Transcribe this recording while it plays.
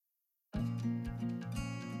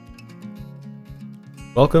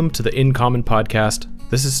Welcome to the In Common podcast.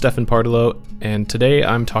 This is Stefan Partillo, and today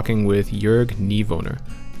I'm talking with Jörg Niewohner.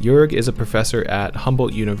 Jörg is a professor at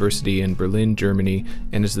Humboldt University in Berlin, Germany,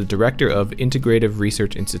 and is the director of Integrative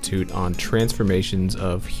Research Institute on Transformations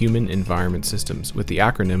of Human Environment Systems with the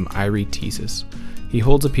acronym IRETESIS. He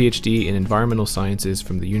holds a PhD in Environmental Sciences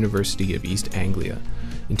from the University of East Anglia.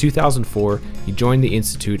 In 2004, he joined the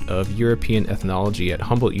Institute of European Ethnology at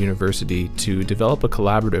Humboldt University to develop a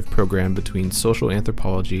collaborative program between social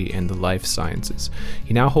anthropology and the life sciences.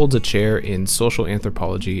 He now holds a chair in social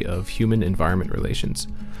anthropology of human-environment relations.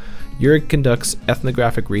 Jörg conducts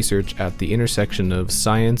ethnographic research at the intersection of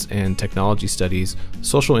science and technology studies,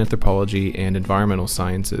 social anthropology, and environmental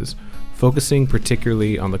sciences, focusing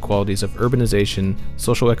particularly on the qualities of urbanization,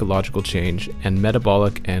 social ecological change, and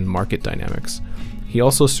metabolic and market dynamics. He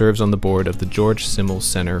also serves on the board of the George Simmel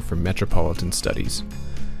Center for Metropolitan Studies.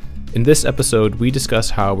 In this episode, we discuss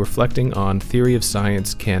how reflecting on theory of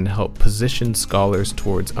science can help position scholars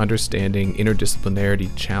towards understanding interdisciplinarity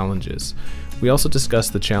challenges. We also discuss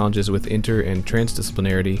the challenges with inter- and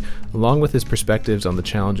transdisciplinarity, along with his perspectives on the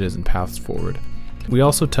challenges and paths forward. We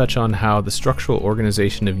also touch on how the structural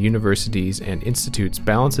organization of universities and institutes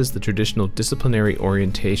balances the traditional disciplinary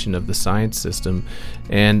orientation of the science system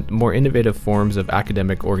and more innovative forms of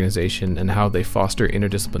academic organization and how they foster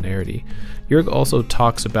interdisciplinarity. Jörg also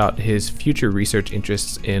talks about his future research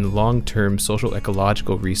interests in long-term social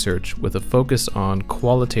ecological research with a focus on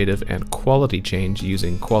qualitative and quality change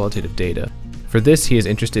using qualitative data. For this, he is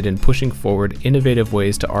interested in pushing forward innovative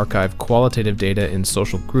ways to archive qualitative data in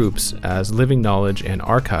social groups as living knowledge and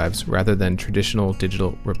archives rather than traditional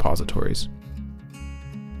digital repositories.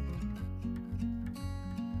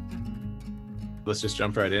 Let's just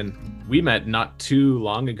jump right in. We met not too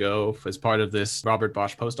long ago as part of this Robert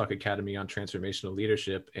Bosch Postdoc Academy on Transformational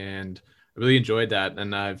Leadership, and I really enjoyed that.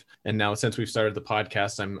 And now since we've started the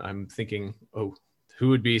podcast, I'm thinking, who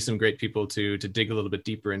would be some great people to dig a little bit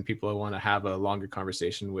deeper in, people I want to have a longer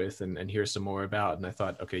conversation with and hear some more about. And I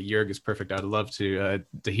thought, okay, Jörg is perfect. I'd love to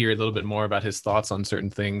hear a little bit more about his thoughts on certain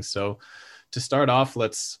things. So to start off,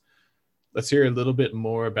 let's hear a little bit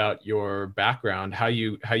more about your background, how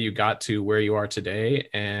you got to where you are today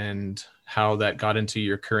and how that got into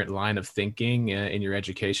your current line of thinking in your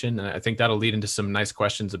education. And I think that'll lead into some nice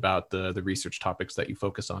questions about the research topics that you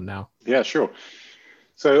focus on now. Yeah, sure.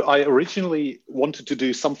 So I originally wanted to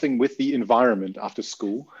do something with the environment after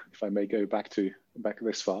school, if I may go back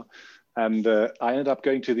this far. And I ended up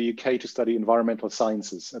going to the UK to study environmental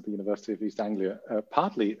sciences at the University of East Anglia,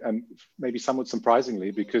 partly and maybe somewhat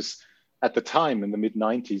surprisingly, because at the time in the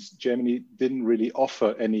mid-90s, Germany didn't really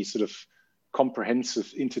offer any sort of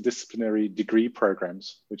comprehensive interdisciplinary degree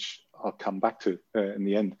programs, which I'll come back to in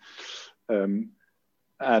the end.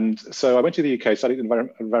 And so I went to the UK, studied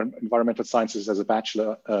environmental sciences as a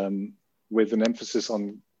bachelor with an emphasis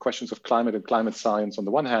on questions of climate and climate science on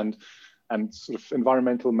the one hand, and sort of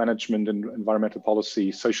environmental management and environmental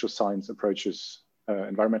policy, social science approaches,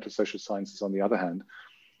 environmental social sciences on the other hand.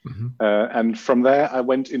 Mm-hmm. And from there, I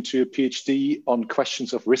went into a PhD on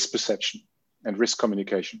questions of risk perception and risk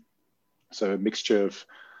communication. So a mixture of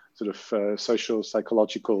sort of social,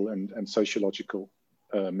 psychological, and sociological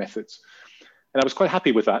methods. And I was quite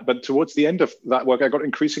happy with that. But towards the end of that work, I got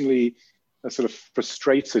increasingly sort of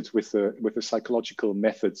frustrated with the psychological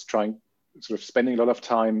methods, spending a lot of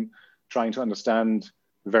time trying to understand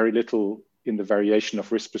very little in the variation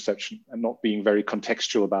of risk perception and not being very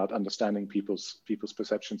contextual about understanding people's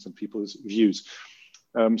perceptions and people's views.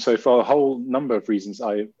 So for a whole number of reasons,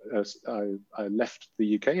 I left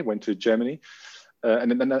the UK, went to Germany,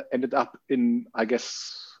 and then I ended up in, I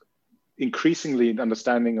guess, increasingly an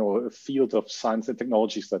understanding or a field of science and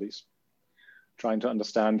technology studies, trying to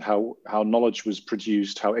understand how knowledge was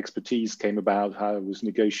produced, how expertise came about, how it was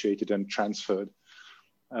negotiated and transferred.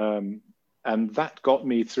 And that got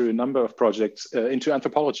me through a number of projects into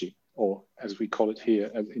anthropology, or as we call it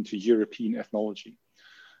here, into European ethnology.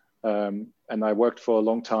 And I worked for a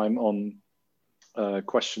long time on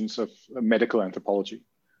questions of medical anthropology.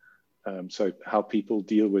 So how people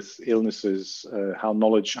deal with illnesses, how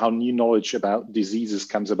new knowledge about diseases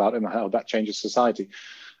comes about and how that changes society.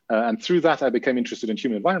 And through that, I became interested in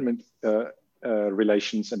human environment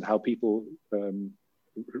relations and how people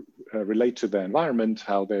relate to their environment,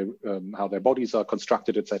 how their bodies are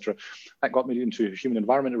constructed, etc. That got me into human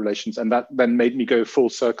environment relations, and that then made me go full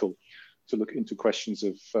circle to look into questions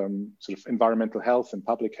of sort of environmental health and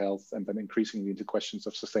public health, and then increasingly into questions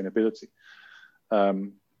of sustainability.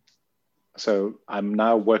 So I'm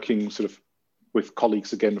now working sort of with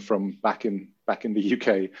colleagues again from back in the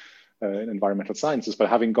UK in environmental sciences, but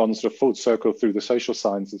having gone sort of full circle through the social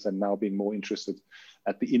sciences and now being more interested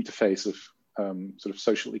at the interface of sort of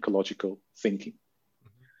social ecological thinking.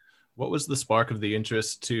 What was the spark of the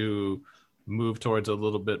interest to move towards a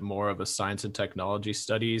little bit more of a science and technology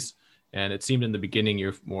studies? And it seemed in the beginning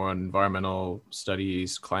you're more on environmental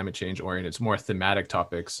studies, climate change oriented, it's more thematic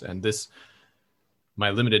topics. And this, my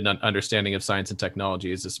limited understanding of science and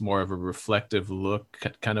technology, is this more of a reflective look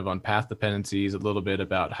kind of on path dependencies, a little bit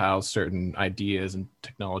about how certain ideas and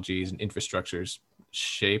technologies and infrastructures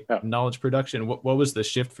shape knowledge production. What was the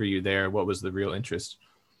shift for you there? What was the real interest?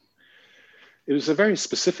 It was a very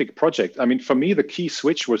specific project. I mean, for me, the key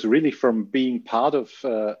switch was really from being part of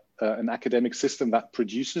an academic system that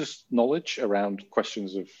produces knowledge around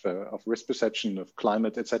questions of risk perception, of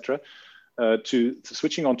climate, etc., to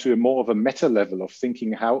switching onto a more of a meta level of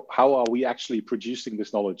thinking, how are we actually producing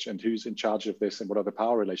this knowledge, and who's in charge of this, and what are the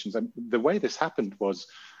power relations? And the way this happened was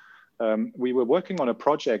we were working on a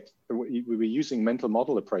project, we were using mental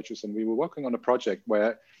model approaches, and we were working on a project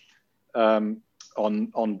where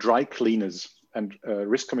on dry cleaners and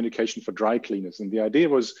risk communication for dry cleaners. And the idea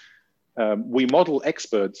was we model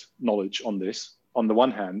expert knowledge on this on the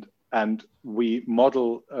one hand, and we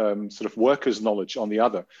model sort of workers' knowledge on the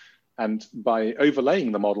other. And by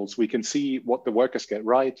overlaying the models, we can see what the workers get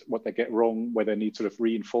right, what they get wrong, where they need sort of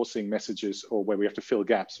reinforcing messages, or where we have to fill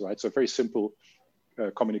gaps, right? So a very simple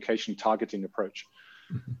communication targeting approach.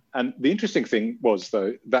 Mm-hmm. And the interesting thing was,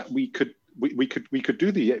 though, that we could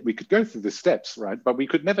go through the steps, right? But we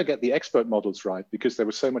could never get the expert models right because there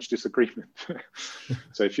was so much disagreement.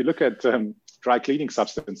 So if you look at dry cleaning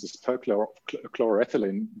substances,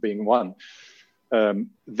 perchloroethylene being one,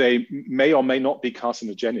 they may or may not be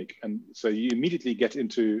carcinogenic. And so you immediately get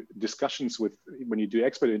into discussions when you do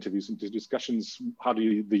expert interviews, into discussions, how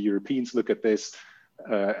do the Europeans look at this?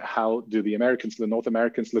 How do the North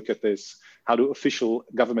Americans look at this? How do official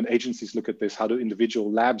government agencies look at this? How do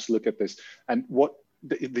individual labs look at this? And what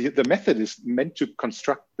the method is meant to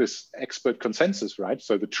construct this expert consensus, right?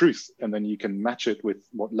 So the truth, and then you can match it with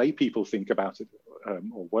what lay people think about it,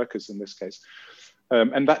 or workers in this case.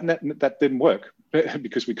 And that didn't work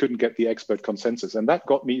because we couldn't get the expert consensus. And that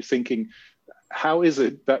got me thinking, how is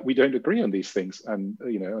it that we don't agree on these things? And,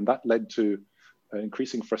 and that led to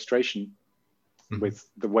increasing frustration with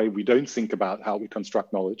the way we don't think about how we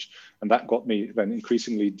construct knowledge. And that got me then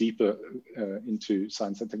increasingly deeper into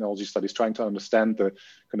science and technology studies, trying to understand the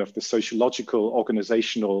kind of the sociological,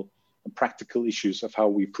 organizational, and practical issues of how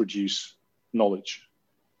we produce knowledge.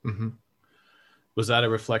 Mm-hmm. Was that a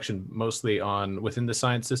reflection mostly on within the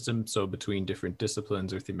science system, so between different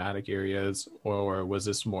disciplines or thematic areas, or was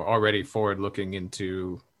this more already forward-looking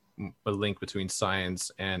into a link between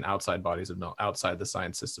science and outside bodies of knowledge, outside the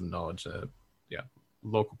science system knowledge?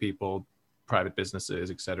 Local people, private businesses,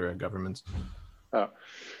 etc., governments. A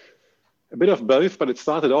bit of both, but it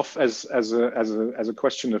started off as a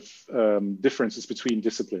question of differences between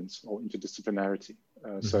disciplines or interdisciplinarity.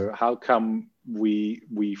 So how come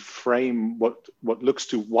we frame what looks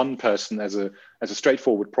to one person as a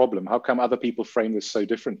straightforward problem? How come other people frame this so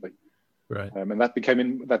differently? Right. And that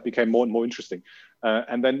became more and more interesting.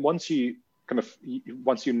 And then once you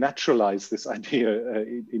naturalize this idea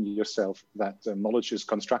in yourself that knowledge is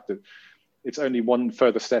constructed, it's only one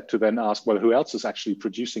further step to then ask, well, who else is actually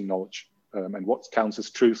producing knowledge, and what counts as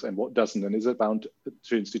truth and what doesn't, and is it bound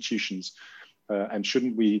to institutions? And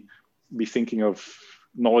shouldn't we be thinking of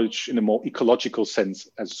knowledge in a more ecological sense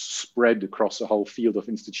as spread across a whole field of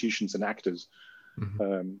institutions and actors?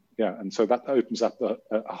 Mm-hmm. And so that opens up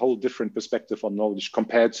a whole different perspective on knowledge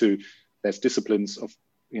compared to there's disciplines of,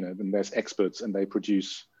 then there's experts and they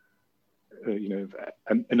produce,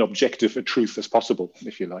 an objective, a truth as possible,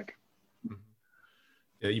 if you like.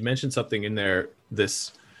 Yeah, you mentioned something in there,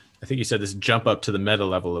 I think you said this jump up to the meta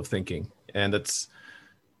level of thinking. And it's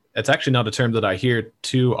actually not a term that I hear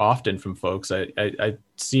too often from folks. It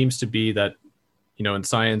seems to be that, in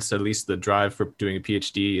science, at least the drive for doing a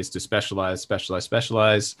PhD is to specialize,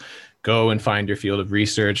 go and find your field of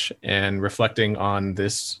research, and reflecting on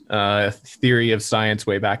this theory of science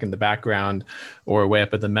way back in the background or way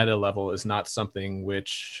up at the meta level is not something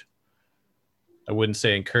which I wouldn't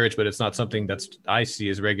say encourage, but it's not something I see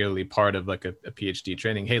as regularly part of like a PhD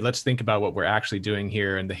training. Hey, let's think about what we're actually doing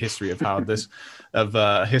here and the history of how this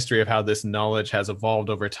knowledge has evolved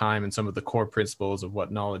over time and some of the core principles of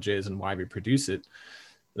what knowledge is and why we produce it.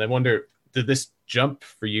 And I wonder, did this jump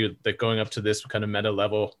for you, that going up to this kind of meta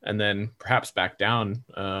level and then perhaps back down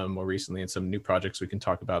more recently in some new projects? We can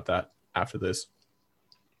talk about that after this.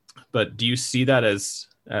 But do you see that as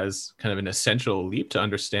kind of an essential leap to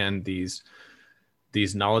understand these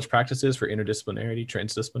these knowledge practices for interdisciplinarity,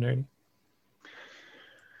 transdisciplinarity?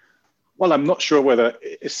 Well, I'm not sure whether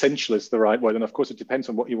essential is the right word. And of course, it depends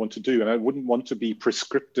on what you want to do. And I wouldn't want to be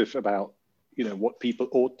prescriptive about, what people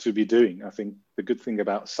ought to be doing. I think the good thing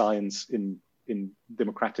about science in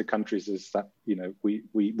democratic countries is that,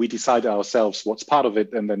 we decide ourselves what's part of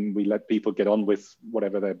it, and then we let people get on with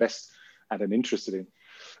whatever they're best at and interested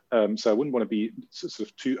in. So I wouldn't want to be sort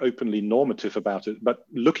of too openly normative about it. But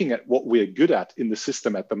looking at what we're good at in the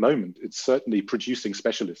system at the moment, it's certainly producing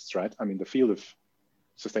specialists, right? I mean, the field of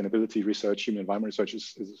sustainability research, human environment research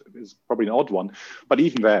is probably an odd one, but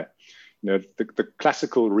even there, the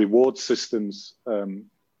classical reward systems,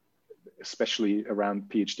 especially around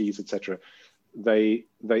PhDs, etc., they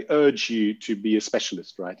urge you to be a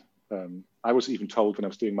specialist, right? I was even told when I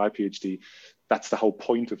was doing my PhD, that's the whole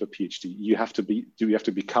point of a PhD. You have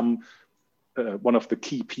to become one of the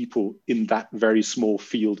key people in that very small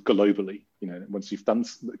field globally. Once you've done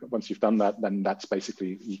that, then that's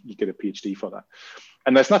basically, you get a PhD for that.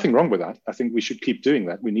 And there's nothing wrong with that. I think we should keep doing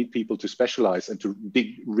that. We need people to specialize and to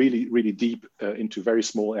dig really, really deep into very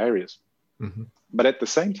small areas. Mm-hmm. But at the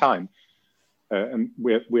same time, and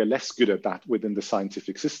we're less good at that within the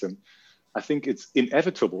scientific system, I think it's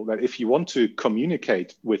inevitable that if you want to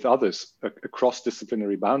communicate with others across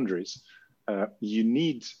disciplinary boundaries, you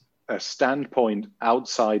need a standpoint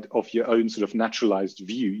outside of your own sort of naturalized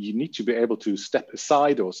view. You need to be able to step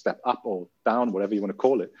aside or step up or down, whatever you want to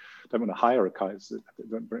call it. Don't want to hierarchize it,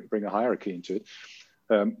 don't bring a hierarchy into it.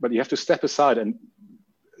 But you have to step aside and,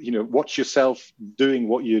 watch yourself doing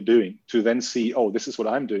what you're doing to then see, oh, this is what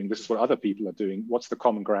I'm doing. This is what other people are doing. What's the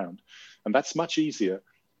common ground? And that's much easier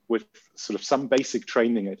with sort of some basic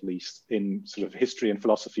training, at least in sort of history and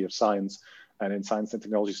philosophy of science and in science and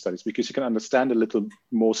technology studies, because you can understand a little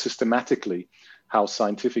more systematically how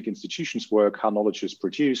scientific institutions work, how knowledge is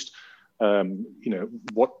produced,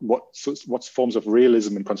 what forms of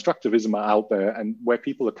realism and constructivism are out there, and where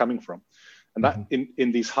people are coming from. And that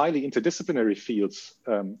in these highly interdisciplinary fields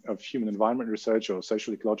of human environment research or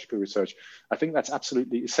social ecological research, I think that's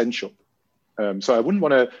absolutely essential. So I wouldn't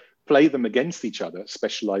want to play them against each other,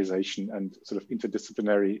 specialization and sort of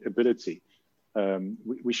interdisciplinary ability.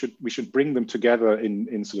 We should bring them together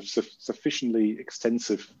in sort of sufficiently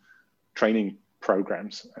extensive training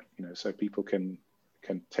programs, so people can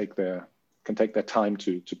take their time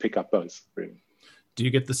to pick up both. Really. Do you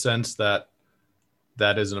get the sense that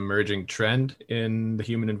is an emerging trend in the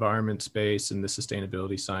human environment space and the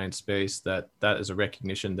sustainability science space, that is a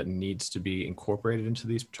recognition that needs to be incorporated into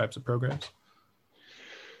these types of programs?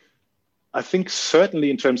 I think certainly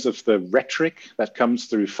in terms of the rhetoric that comes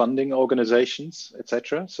through funding organizations,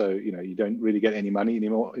 etc. So, you don't really get any money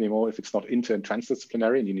anymore if it's not inter and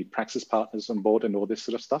transdisciplinary, and you need praxis partners on board and all this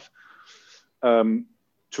sort of stuff.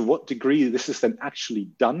 To what degree this is then actually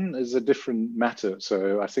done is a different matter.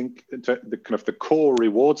 So I think the kind of the core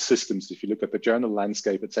reward systems, if you look at the journal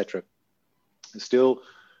landscape, etc., is still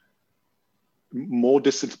more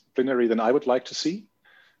disciplinary than I would like to see.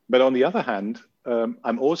 But on the other hand,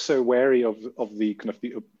 I'm also wary of the kind of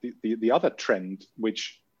the other trend,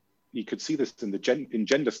 which you could see this in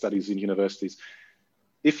gender studies in universities.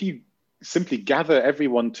 If you simply gather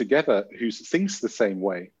everyone together who thinks the same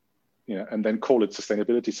way, and then call it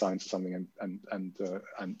sustainability science or something, and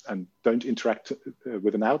don't interact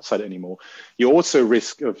with an outsider anymore, you also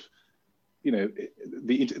risk of,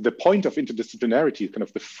 the point of interdisciplinarity, kind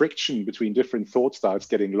of the friction between different thought styles,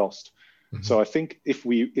 getting lost. Mm-hmm. So I think if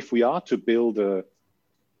we are to build a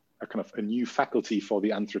kind of a new faculty for the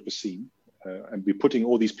Anthropocene, and we're putting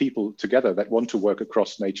all these people together that want to work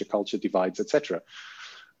across nature, culture divides, etc.,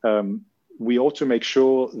 we ought to make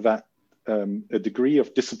sure that a degree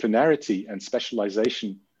of disciplinarity and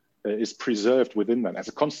specialization is preserved within that as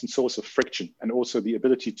a constant source of friction, and also the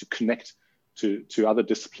ability to connect to other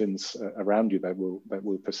disciplines around you that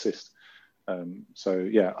will persist. So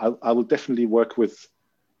yeah, I will definitely work with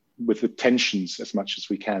the tensions as much as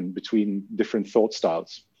we can between different thought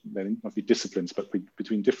styles. They need not be disciplines, but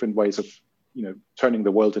between different ways of turning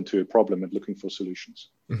the world into a problem and looking for solutions.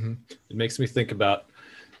 Mm-hmm. It makes me think about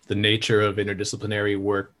the nature of interdisciplinary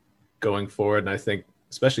work going forward. And I think,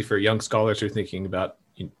 especially for young scholars who are thinking about,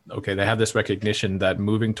 okay, they have this recognition that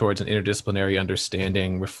moving towards an interdisciplinary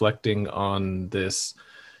understanding, reflecting on this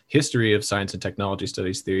history of science and technology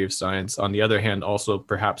studies, theory of science, on the other hand, also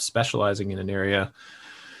perhaps specializing in an area,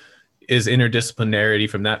 is interdisciplinarity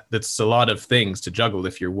from that's a lot of things to juggle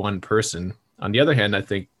if you're one person. On the other hand, I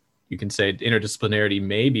think you can say interdisciplinarity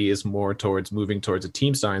maybe is more towards moving towards a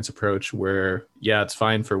team science approach where, yeah, it's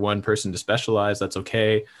fine for one person to specialize, that's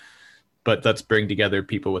okay, but let's bring together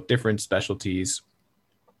people with different specialties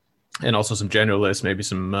and also some generalists, maybe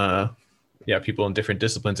some people in different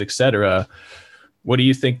disciplines, etc. What do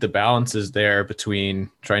you think the balance is there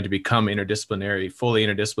between trying to become interdisciplinary, fully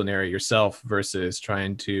interdisciplinary yourself versus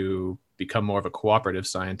trying to become more of a cooperative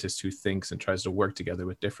scientist who thinks and tries to work together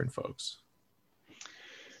with different folks?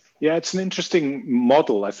 Yeah, it's an interesting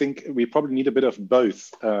model. I think we probably need a bit of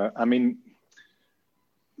both. I mean,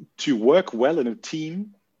 to work well in a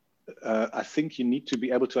team, I think you need to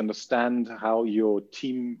be able to understand how your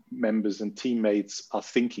team members and teammates are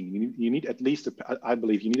thinking. You need at least, I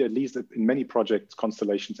believe, you need at least in many project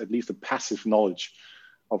constellations, at least a passive knowledge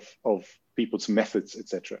of people's methods,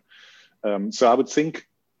 etc. So I would think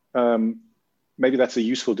maybe that's a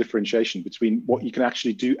useful differentiation between what you can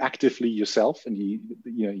actually do actively yourself, and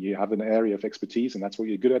you have an area of expertise, and that's what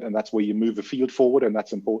you're good at, and that's where you move the field forward, and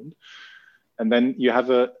that's important. And then you have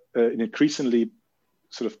an increasingly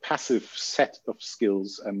sort of passive set of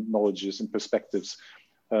skills and knowledges and perspectives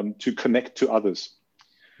to connect to others.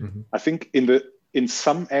 Mm-hmm. I think in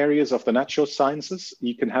some areas of the natural sciences,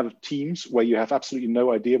 you can have teams where you have absolutely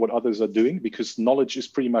no idea what others are doing, because knowledge is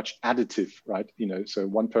pretty much additive, right? So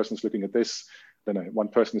one person's looking at this, then one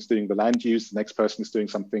person is doing the land use, the next person is doing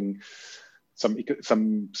some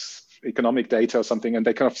economic data or something, and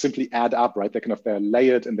they kind of simply add up, right? They're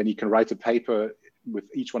layered, and then you can write a paper with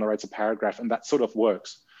each one writes a paragraph, and that sort of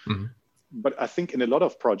works. Mm-hmm. But I think in a lot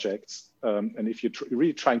of projects, and if you're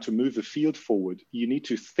really trying to move the field forward, you need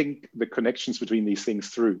to think the connections between these things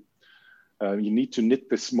through. You need to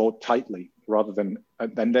knit this more tightly, rather than,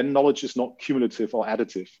 and then knowledge is not cumulative or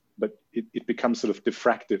additive, but it becomes sort of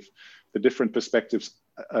diffractive. The different perspectives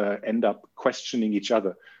end up questioning each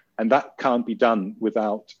other. And that can't be done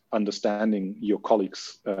without understanding your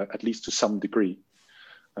colleagues, at least to some degree.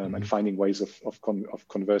 And finding ways of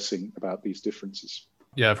conversing about these differences.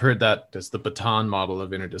 Yeah, I've heard that as the baton model of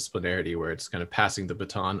interdisciplinarity, where it's kind of passing the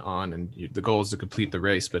baton on, and the goal is to complete the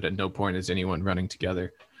race, but at no point is anyone running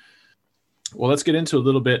together. Well, let's get into a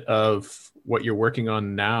little bit of what you're working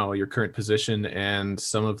on now, your current position, and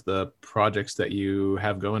some of the projects that you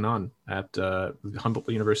have going on at Humboldt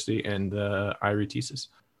University and the IRE thesis.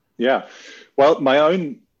 Yeah, well, my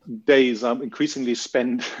own days increasingly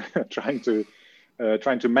spend trying to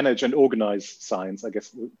manage and organize science, I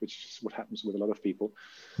guess, which is what happens with a lot of people.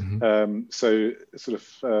 Mm-hmm. So sort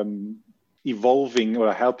of evolving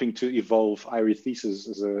or helping to evolve IRE thesis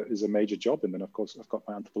is a major job. And then, of course, I've got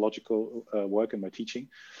my anthropological work and my teaching.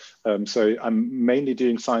 So I'm mainly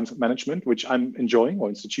doing science management, which I'm enjoying, or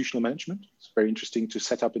institutional management. It's very interesting to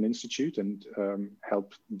set up an institute and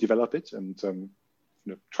help develop it, and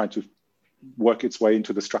trying to work its way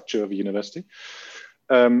into the structure of a university.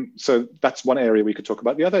 So that's one area we could talk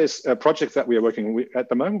about. The other is a project that we are working with. At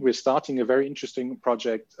the moment, we're starting a very interesting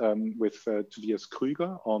project with Tobias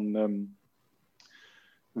Krüger on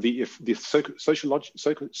the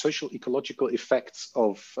social ecological effects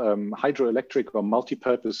of hydroelectric or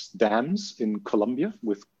multi-purpose dams in Colombia,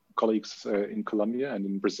 with colleagues in Colombia and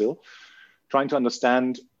in Brazil, trying to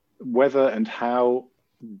understand whether and how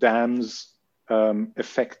dams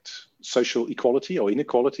affect social equality or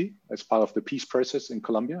inequality as part of the peace process in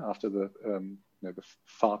Colombia after the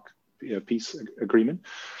FARC peace agreement.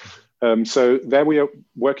 So there we are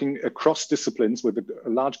working across disciplines with a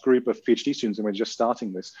large group of PhD students, and we're just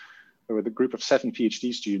starting this with a group of 7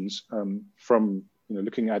 PhD students from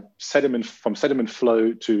looking at sediment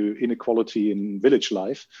flow to inequality in village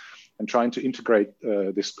life, and trying to integrate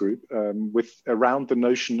this group with around the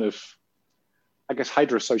notion of, I guess,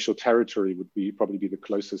 hydrosocial territory would probably be the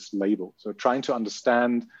closest label. So trying to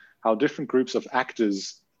understand how different groups of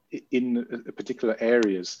actors in particular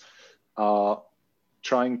areas are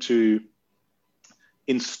trying to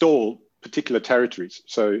install particular territories.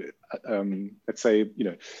 So let's say,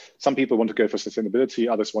 some people want to go for sustainability,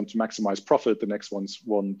 others want to maximize profit, the next ones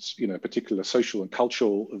want, particular social and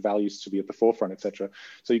cultural values to be at the forefront, etc.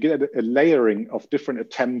 So you get a layering of different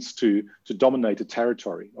attempts to dominate a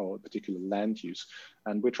territory or a particular land use.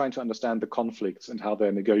 And we're trying to understand the conflicts and how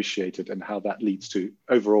they're negotiated, and how that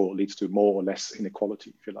overall leads to more or less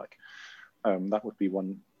inequality, if you like. That would be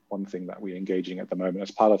one thing that we're engaging at the moment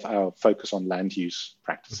as part of our focus on land use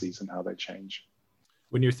practices and how they change.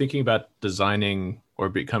 When you're thinking about designing or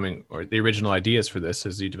the original ideas for this,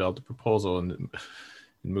 as you develop the proposal and it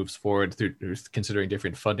moves forward through considering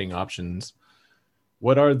different funding options,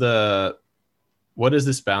 what is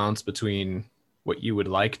this balance between what you would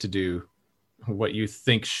like to do, what you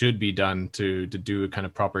think should be done to do a kind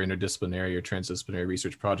of proper interdisciplinary or transdisciplinary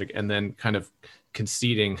research project, and then kind of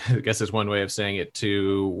conceding, I guess is one way of saying it,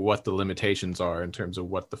 to what the limitations are in terms of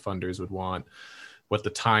what the funders would want, what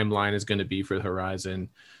the timeline is going to be for the horizon,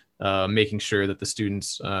 making sure that the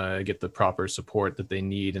students get the proper support that they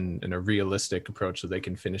need and a realistic approach so they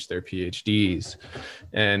can finish their PhDs.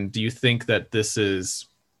 And do you think that this is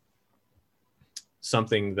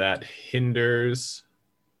something that hinders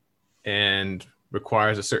and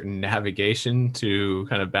requires a certain navigation to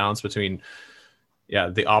kind of balance between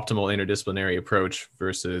the optimal interdisciplinary approach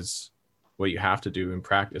versus what you have to do in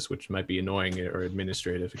practice, which might be annoying or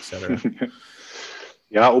administrative, et cetera?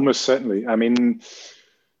 Yeah, almost certainly. I mean,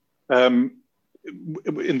 in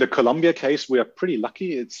the Columbia case, we are pretty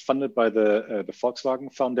lucky. It's funded by the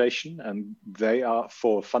Volkswagen Foundation, and they are,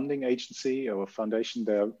 for a funding agency or a foundation,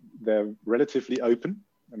 they're relatively open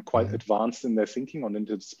and quite advanced in their thinking on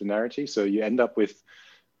interdisciplinarity. So you end up with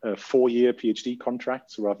 4-year PhD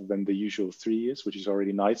contracts rather than the usual 3 years, which is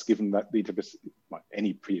already nice, given that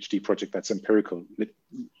any PhD project that's empirical, it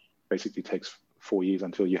basically takes 4 years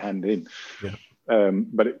until you hand in. Yeah.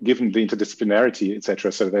 But given the interdisciplinarity, et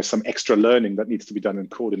cetera, so there's some extra learning that needs to be done in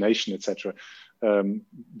coordination, et cetera.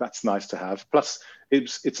 That's nice to have. Plus,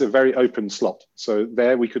 it's a very open slot. So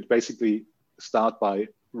there we could basically start by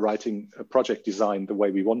writing a project design the way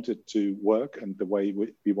we want it to work and the way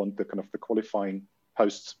we want the kind of the qualifying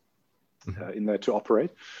posts in there to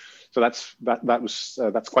operate. So that's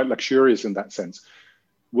quite luxurious in that sense.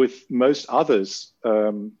 With most others,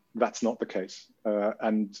 that's not the case,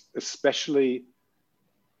 and especially.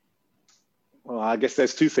 Well, I guess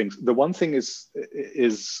there's two things. The one thing is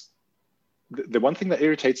the one thing that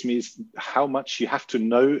irritates me is how much you have to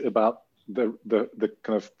know about the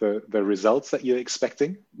kind of the results that you're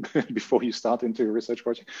expecting before you start into a research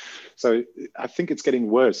project. So I think it's getting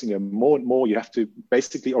worse. More and more you have to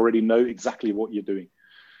basically already know exactly what you're doing.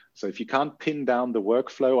 So if you can't pin down the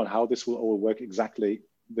workflow on how this will all work exactly,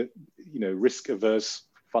 risk-averse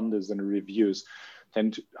funders and reviewers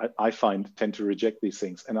tend to reject these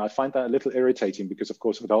things. And I find that a little irritating because, of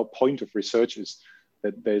course, the whole point of research is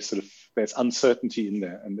that there's uncertainty in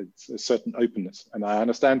there and it's a certain openness. And I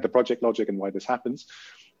understand the project logic and why this happens,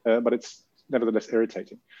 but it's nevertheless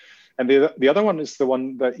irritating. And the other one is the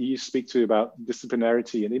one that you speak to about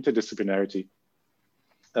disciplinarity and interdisciplinarity,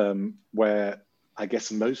 where I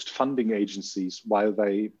guess most funding agencies, while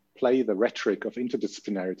they play the rhetoric of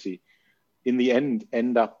interdisciplinarity, in the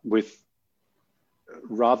end up with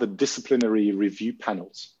rather disciplinary review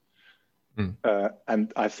panels.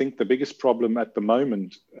 And I think the biggest problem at the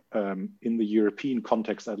moment in the European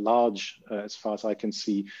context at large, as far as I can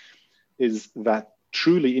see, is that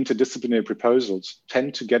truly interdisciplinary proposals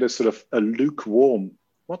tend to get a sort of a lukewarm,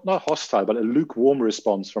 not hostile, but a lukewarm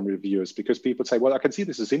response from reviewers, because people say, well, I can see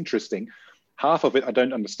this is interesting. Half of it I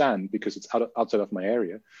don't understand because it's outside of my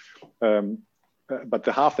area. But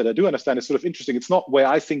the half that I do understand is sort of interesting. It's not where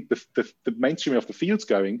I think the mainstream of the field's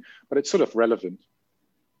going, but it's sort of relevant.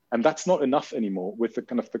 And that's not enough anymore with the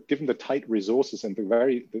kind of given the tight resources and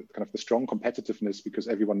the strong competitiveness, because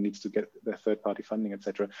everyone needs to get their third-party funding, et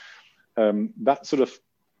cetera. That sort of,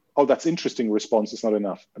 that's interesting response is not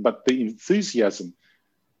enough. But the enthusiasm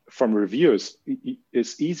from reviewers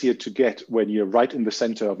is easier to get when you're right in the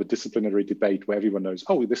center of a disciplinary debate where everyone knows,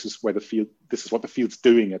 this is what the field's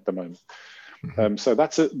doing at the moment. So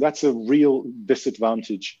that's a real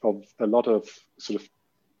disadvantage of a lot of sort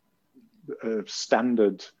of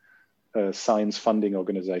standard science funding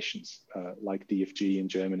organizations like DFG in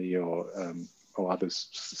Germany or others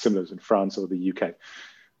similar in France or the UK.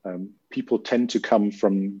 People tend to come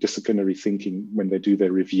from disciplinary thinking when they do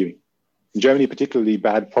their reviewing. In Germany, particularly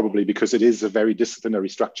bad, probably because it is a very disciplinary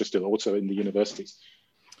structure still, also in the universities.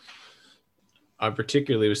 I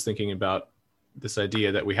particularly was thinking about this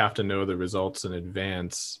idea that we have to know the results in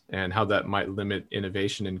advance and how that might limit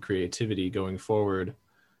innovation and creativity going forward.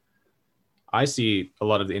 I see a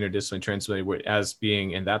lot of the interdisciplinary transformation as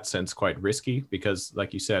being, in that sense, quite risky because,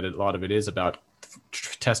 like you said, a lot of it is about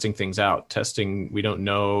testing things out. We don't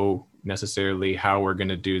know necessarily how we're going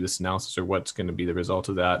to do this analysis or what's going to be the result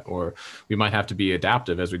of that, or we might have to be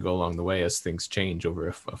adaptive as we go along the way as things change over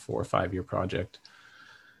a 4 or 5 year project.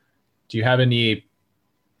 Do you have any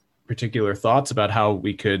particular thoughts about how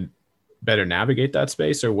we could better navigate that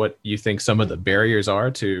space, or what you think some of the barriers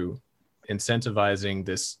are to incentivizing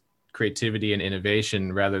this creativity and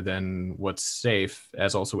innovation rather than what's safe,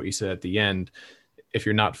 as also what you said at the end, if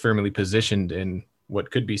you're not firmly positioned in what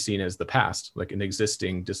could be seen as the past, like an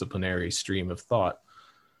existing disciplinary stream of thought,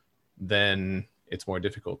 then it's more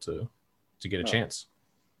difficult to get a chance.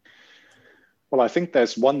 Well, I think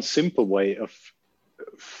there's one simple way of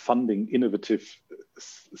funding innovative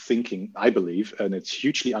thinking, I believe, and it's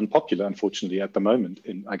hugely unpopular, unfortunately, at the moment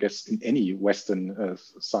in any Western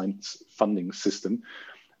science funding system.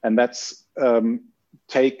 And that's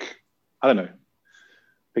take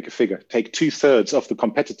pick a figure, take 2/3 of the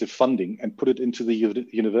competitive funding and put it into the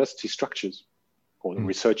university structures or the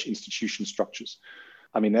research institution structures.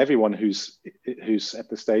 I mean, everyone who's at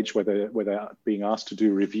the stage where they're being asked to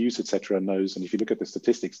do reviews, etc., knows. And if you look at the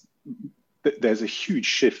statistics, there's a huge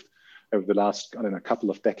shift over the last, I don't know, couple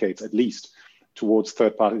of decades at least, towards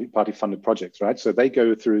third-party funded projects, right? So they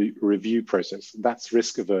go through a review process. That's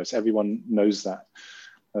risk averse. Everyone knows that.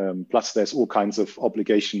 Plus, there's all kinds of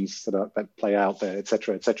obligations that play out there, et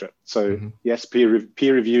cetera, et cetera. So yes, peer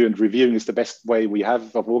review and reviewing is the best way we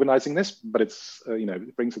have of organizing this, but it's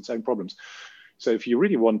it brings its own problems. So if you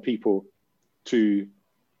really want people to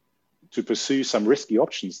pursue some risky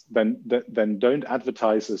options, then don't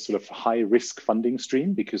advertise a sort of high risk funding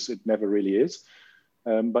stream, because it never really is.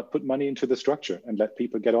 But put money into the structure and let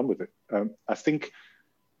people get on with it. I think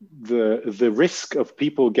the risk of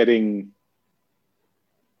people getting,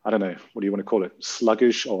 I don't know, what do you want to call it,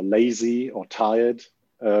 sluggish or lazy or tired,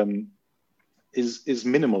 is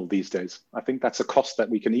minimal these days. I think that's a cost that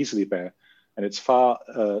we can easily bear. And it's far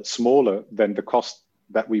smaller than the cost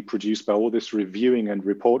that we produce by all this reviewing and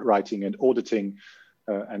report writing and auditing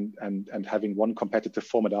and having one competitive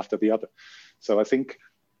format after the other. So I think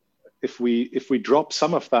if we drop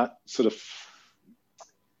some of that sort of,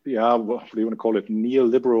 what do you want to call it,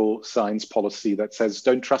 neoliberal science policy that says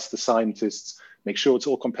don't trust the scientists, make sure it's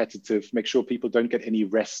all competitive, make sure people don't get any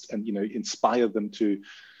rest, and inspire them to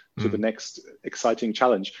the next exciting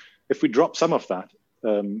challenge. If we drop some of that,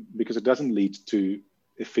 because it doesn't lead to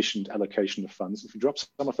efficient allocation of funds, if we drop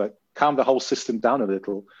some of that, calm the whole system down a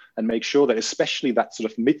little, and make sure that especially that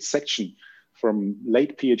sort of mid-section from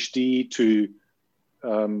late PhD to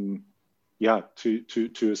a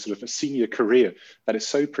sort of a senior career that is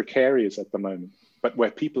so precarious at the moment, but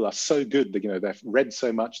where people are so good that they've read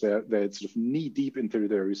so much, they're sort of knee deep into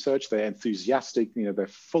their research, they're enthusiastic, they're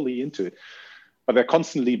fully into it, but they're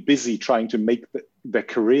constantly busy trying to make their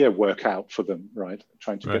career work out for them, right?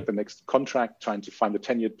 Trying to get the next contract, trying to find a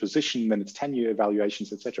tenured position, then it's tenure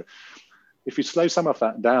evaluations, etc. If you slow some of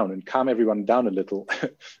that down and calm everyone down a little,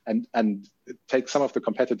 and take some of the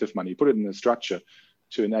competitive money, put it in a structure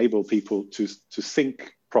to enable people to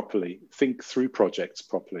think properly, think through projects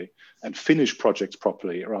properly, and finish projects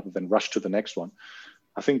properly rather than rush to the next one,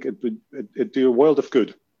 I think it'd do a world of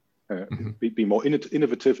good. It'd be more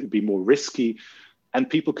innovative, it'd be more risky, and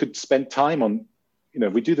people could spend time on,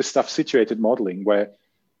 we do the stuff situated modeling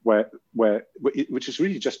which is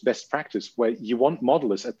really just best practice, where you want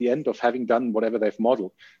modelers at the end of having done whatever they've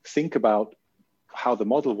modeled, think about how the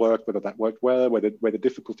model worked, whether that worked well, where the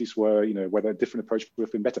difficulties were, whether a different approach would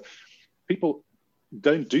have been better. People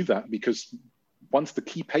don't do that because once the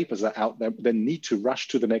key papers are out there, they need to rush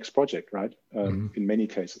to the next project, right? In many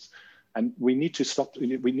cases. And we need to stop,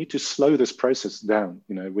 we need to slow this process down.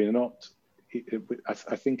 We're not,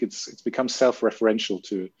 I think it's become self-referential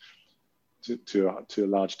to a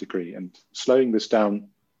large degree, and slowing this down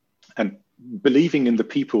and believing in the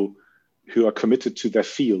people who are committed to their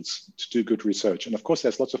fields to do good research. And of course,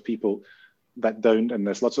 there's lots of people that don't, and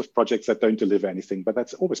there's lots of projects that don't deliver anything, but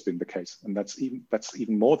that's always been the case. And that's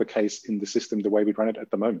even more the case in the system, the way we run it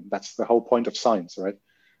at the moment. That's the whole point of science, right?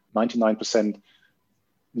 99%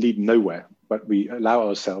 lead nowhere, but we allow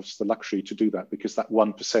ourselves the luxury to do that because that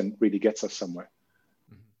 1% really gets us somewhere.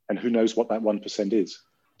 And who knows what that 1% is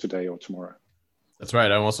today or tomorrow. That's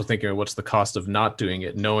right. I'm also thinking, what's the cost of not doing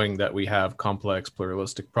it, knowing that we have complex,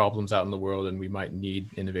 pluralistic problems out in the world and we might need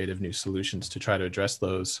innovative new solutions to try to address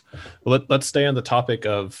those. But let's stay on the topic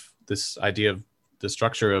of this idea of the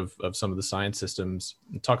structure of some of the science systems,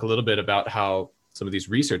 and talk a little bit about how some of these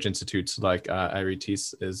research institutes like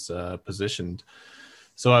IRITIS is positioned.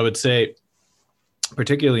 So I would say,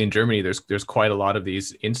 particularly in Germany, there's quite a lot of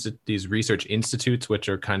these research institutes, which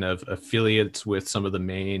are kind of affiliates with some of the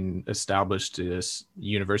main established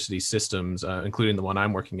university systems, including the one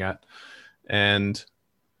I'm working at. And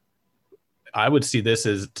I would see this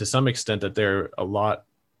as, to some extent, that they're a lot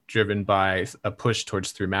driven by a push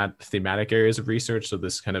towards thematic areas of research. So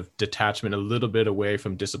this kind of detachment a little bit away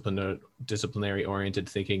from disciplinary oriented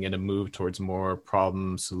thinking and a move towards more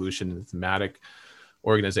problem solution and thematic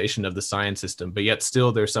organization of the science system, but yet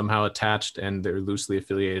still they're somehow attached and they're loosely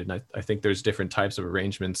affiliated. And I think there's different types of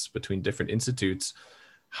arrangements between different institutes.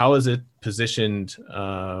 How is it positioned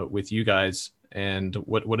with you guys? And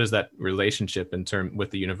what is that relationship with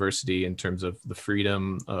the university in terms of the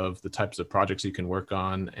freedom of the types of projects you can work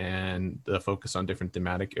on and the focus on different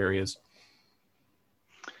thematic areas?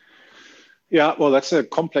 Yeah, well, that's a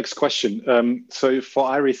complex question. So for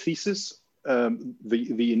IRITHESIS,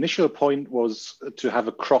 the initial point was to have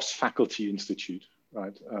a cross-faculty institute,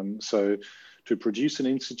 right? So to produce an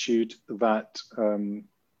institute that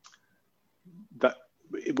that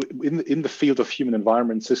in the field of human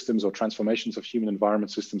environment systems or transformations of human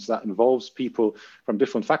environment systems, that involves people from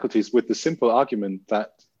different faculties with the simple argument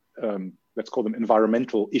that, let's call them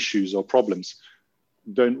environmental issues or problems,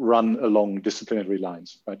 don't run along disciplinary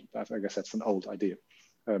lines. Right? I guess that's an old idea.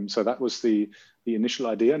 So that was the initial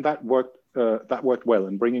idea, and that worked well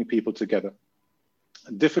in bringing people together.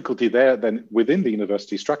 Difficulty there then within the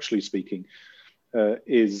university, structurally speaking,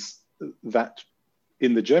 is that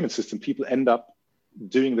in the German system, people end up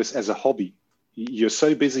doing this as a hobby. You're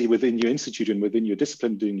so busy within your institute and within your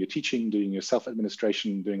discipline, doing your teaching, doing your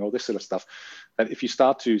self-administration, doing all this sort of stuff, that if you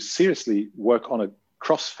start to seriously work on a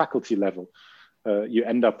cross-faculty level, you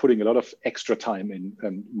end up putting a lot of extra time in,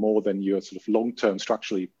 and more than you're sort of long-term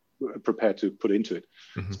structurally prepared to put into it,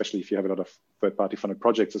 especially if you have a lot of third-party funded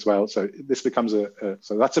projects as well. So this becomes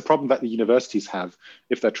so that's a problem that the universities have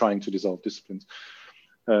if they're trying to dissolve disciplines.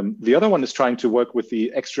 The other one is trying to work with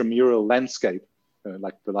the extramural landscape,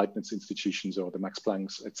 like the Leibniz institutions or the Max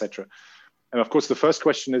Planck's, etc. And of course, the first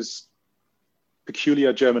question is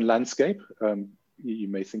peculiar German landscape. You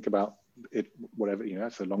may think about it, whatever,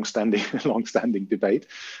 it's a long-standing debate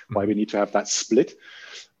why we need to have that split.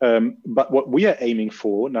 But what we are aiming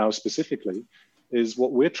for now specifically is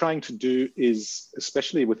what we're trying to do is,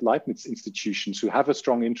 especially with Leibniz institutions who have a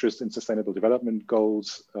strong interest in sustainable development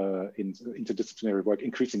goals, in interdisciplinary work,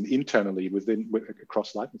 increasing internally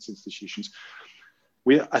across Leibniz institutions.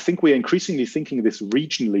 I think we're increasingly thinking this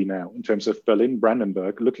regionally now in terms of Berlin,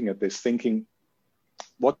 Brandenburg, looking at this, thinking,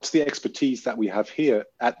 what's the expertise that we have here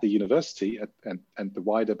at the university and the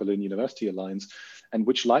wider Berlin University Alliance, and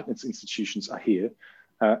which Leibniz institutions are here?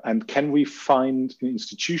 And can we find an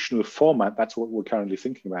institutional format, that's what we're currently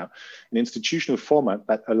thinking about, an institutional format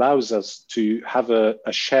that allows us to have a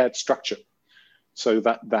shared structure so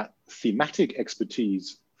that thematic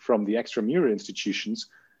expertise from the extramural institutions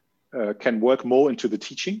can work more into the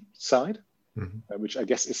teaching side, which I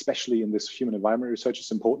guess, especially in this human environment research,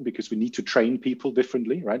 is important because we need to train people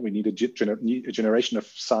differently, right? We need a generation of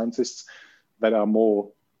scientists that are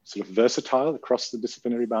more sort of versatile across the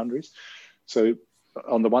disciplinary boundaries. So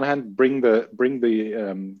on the one hand, bring the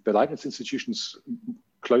Leibniz institutions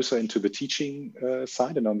closer into the teaching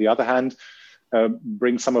side, and on the other hand,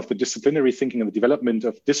 bring some of the disciplinary thinking and the development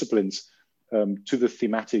of disciplines to the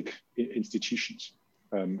thematic institutions.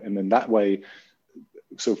 And in that way,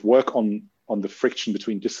 sort of work on the friction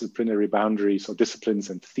between disciplinary boundaries or disciplines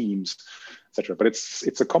and themes, etc. But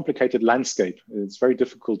it's a complicated landscape. It's very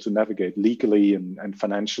difficult to navigate legally and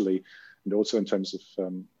financially, and also in terms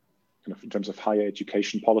of higher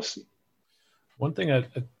education policy. One thing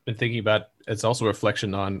I've been thinking about, it's also a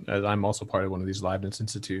reflection on, as I'm also part of one of these Leibniz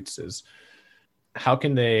institutes, is how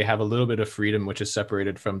can they have a little bit of freedom, which is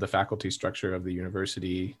separated from the faculty structure of the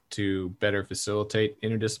university, to better facilitate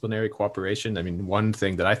interdisciplinary cooperation? I mean, one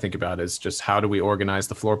thing that I think about is just how do we organize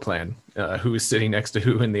the floor plan? Who is sitting next to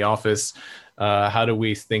who in the office? How do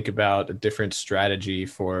we think about a different strategy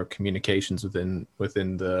for communications within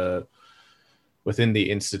the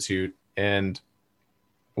institute? And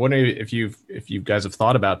I'm wondering if you guys have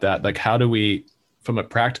thought about that. Like, how do we, from a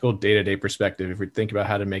practical day-to-day perspective, if we think about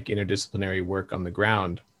how to make interdisciplinary work on the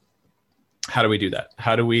ground, how do we do that?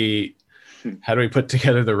 How do we put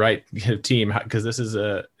together the right team? Because this is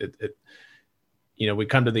we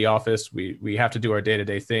come to the office, we have to do our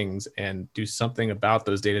day-to-day things, and do something about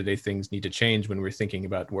those day-to-day things need to change when we're thinking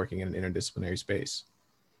about working in an interdisciplinary space.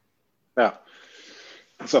 Yeah.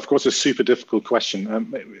 It's, of course, a super difficult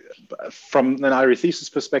question. From an IRE thesis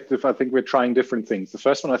perspective, I think we're trying different things. The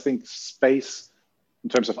first one, I think space, in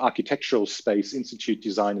terms of architectural space, institute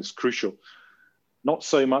design is crucial. Not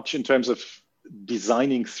so much in terms of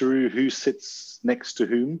designing through who sits next to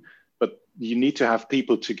whom, but you need to have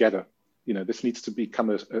people together. This needs to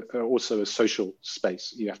become also a social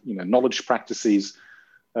space. You have, knowledge practices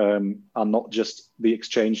are not just the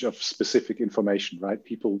exchange of specific information, right?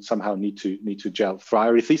 People somehow need to gel. For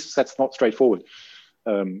IRE thesis, that's not straightforward.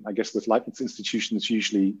 I guess with Leibniz institutions,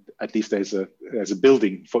 usually at least there's a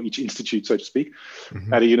building for each institute, so to speak.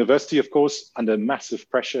 At a university, of course, under massive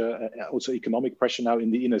pressure, also economic pressure now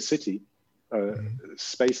in the inner city,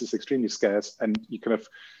 space is extremely scarce, and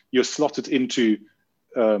you're slotted into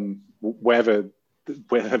wherever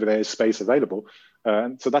there is space available.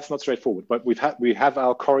 So that's not straightforward, but we have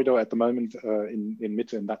our corridor at the moment in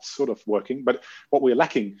Mitte, and that's sort of working. But what we're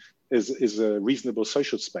lacking is a reasonable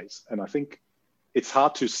social space, and I think it's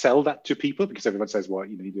hard to sell that to people because everyone says, well,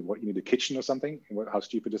 you need a kitchen or something. How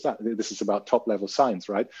stupid is that? This is about top level science,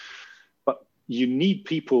 right? But you need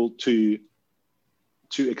people to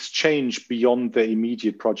to exchange beyond the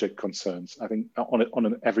immediate project concerns. I think on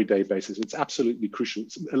an everyday basis, it's absolutely crucial.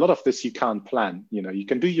 A lot of this you can't plan. You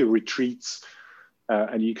can do your retreats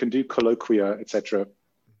and you can do colloquia, etc.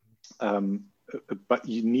 But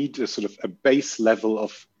you need a sort of a base level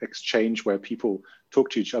of exchange where people talk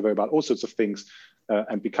to each other about all sorts of things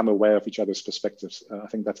and become aware of each other's perspectives. I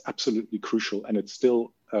think that's absolutely crucial, and it's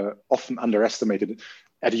still often underestimated.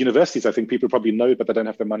 At universities, I think people probably know, but they don't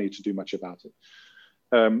have the money to do much about it.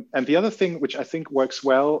 And the other thing which I think works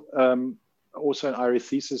well, also in IRE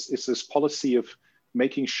thesis, is this policy of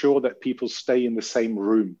making sure that people stay in the same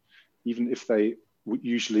room, even if they would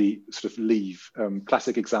usually sort of leave.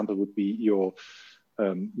 Classic example would be your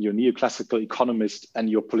neoclassical economist and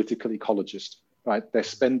your political ecologist, right? They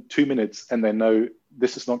spend 2 minutes and they know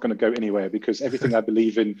this is not going to go anywhere because everything I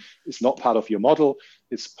believe in is not part of your model.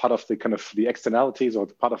 It's part of the kind of the externalities or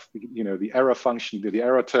part of the error function, the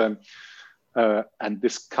error term, and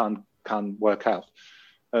this can't work out.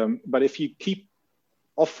 But if you keep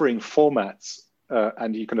offering formats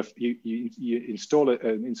and you kind of you install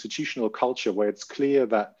an institutional culture where it's clear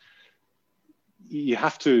that you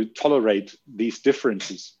have to tolerate these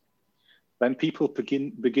differences, then people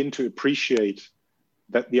begin to appreciate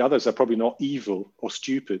that the others are probably not evil or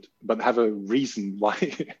stupid, but have a reason why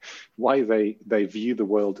they view the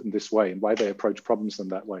world in this way and why they approach problems in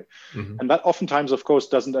that way. Mm-hmm. And that oftentimes, of course,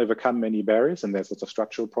 doesn't overcome many barriers, and there's lots of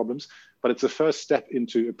structural problems, but it's a first step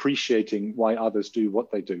into appreciating why others do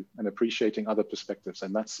what they do and appreciating other perspectives.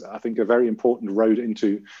 And that's, I think, a very important road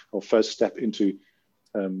into, or first step into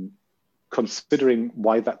considering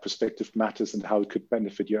why that perspective matters and how it could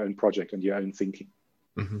benefit your own project and your own thinking.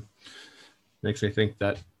 Mm-hmm. Makes me think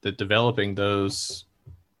that developing those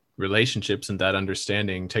relationships and that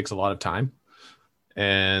understanding takes a lot of time.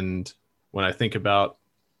 And when I think about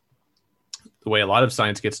the way a lot of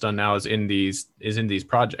science gets done now is in these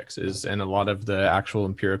projects, and a lot of the actual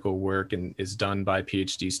empirical work is done by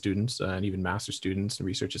PhD students and even master students and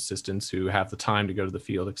research assistants who have the time to go to the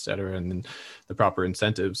field, et cetera, and then the proper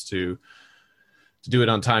incentives to do it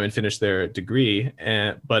on time and finish their degree.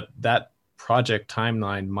 But that project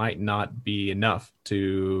timeline might not be enough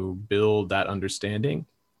to build that understanding.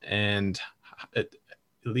 And it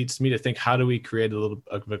leads me to think, how do we create a little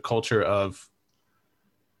of a culture of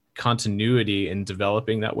continuity in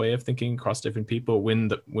developing that way of thinking across different people when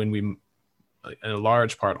we in a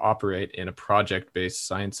large part operate in a project-based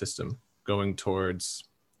science system going towards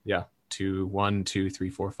 1, 2, 3,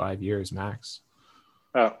 4, 5 years max?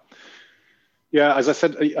 Yeah, as I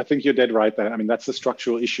said, I think you're dead right there. I mean, that's a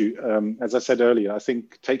structural issue. As I said earlier, I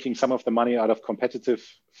think taking some of the money out of competitive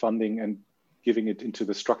funding and giving it into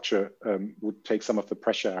the structure would take some of the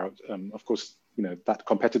pressure out. Of course, that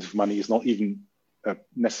competitive money is not even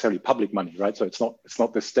necessarily public money, right? So it's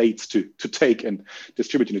not the states to take and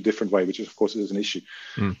distribute in a different way, which of course is an issue.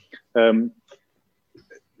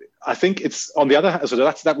 I think it's on the other hand, so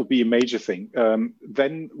that would be a major thing.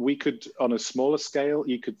 Then we could, on a smaller scale,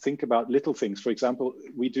 you could think about little things. For example,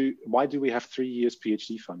 why do we have 3 years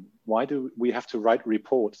PhD funding? Why do we have to write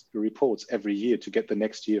reports every year to get the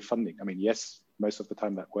next year funding? I mean, yes, most of the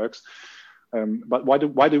time that works. But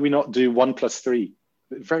why do we not do 1 + 3?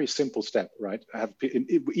 Very simple step, right?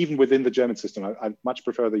 Even within the German system, I much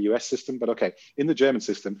prefer the US system, but okay, in the German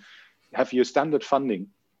system, have your standard funding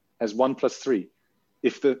as 1 + 3.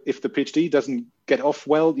 If the PhD doesn't get off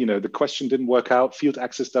well, the question didn't work out, field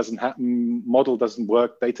access doesn't happen, model doesn't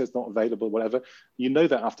work, data is not available, whatever,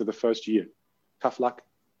 that after the first year. Tough luck,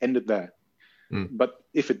 ended there. But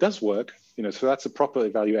if it does work, so that's a proper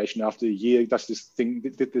evaluation after a year.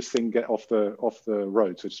 Did this thing get off the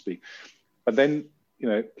road, so to speak? But then,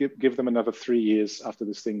 give them another 3 years after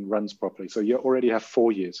this thing runs properly. So you already have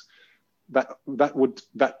 4 years. That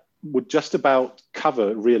would just about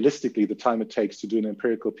cover realistically the time it takes to do an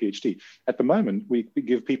empirical PhD. At the moment, we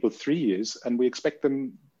give people 3 years and we expect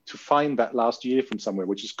them to find that last year from somewhere,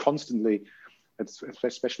 which is constantly,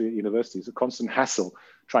 especially at universities, a constant hassle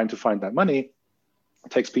trying to find that money.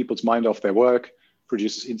 It takes people's mind off their work,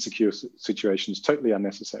 produces insecure situations, totally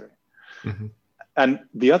unnecessary. Mm-hmm. And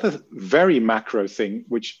the other very macro thing,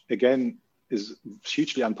 which again is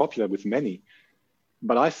hugely unpopular with many,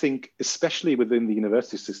 but I think especially within the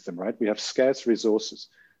university system, right, we have scarce resources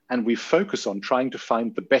and we focus on trying to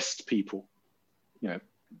find the best people,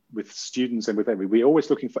 with students and with everyone. We're always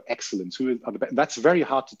looking for excellence. Who are the best? That's very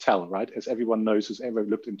hard to tell, right? As everyone knows who's ever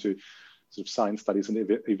looked into sort of science studies and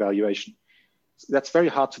evaluation. That's very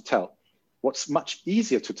hard to tell. What's much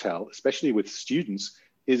easier to tell, especially with students,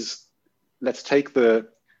 is let's take the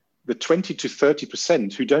 20 to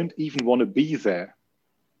 30% who don't even want to be there.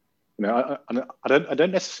 I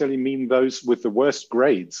don't necessarily mean those with the worst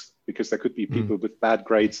grades, because there could be people with bad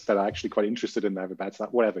grades that are actually quite interested in having bad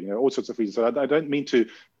stuff, whatever, all sorts of reasons. So I don't mean to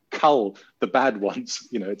cull the bad ones.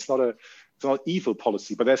 It's not evil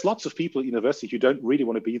policy, but there's lots of people at university who don't really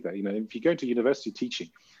want to be there. If you go into university teaching,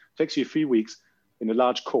 it takes you a few weeks in a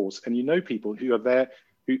large course, and people who are there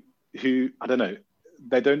who I don't know,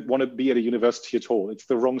 they don't want to be at a university at all. It's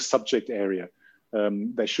the wrong subject area.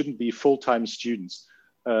 They shouldn't be full-time students.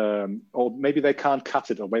 Or maybe they can't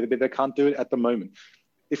cut it, or maybe they can't do it at the moment.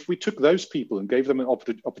 If we took those people and gave them an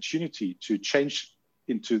opportunity to change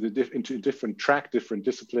into a different track, different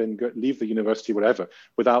discipline, leave the university, whatever,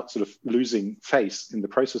 without sort of losing face in the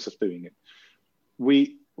process of doing it,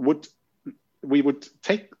 we would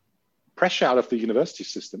take pressure out of the university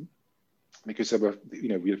system, because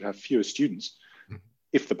we would have fewer students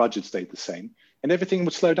if the budget stayed the same, and everything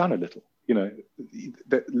would slow down a little.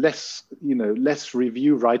 Less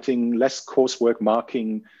review writing, less coursework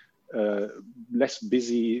marking, less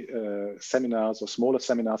busy seminars or smaller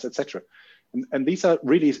seminars, etc. And these are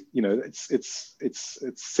really, it's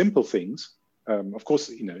simple things. Of course,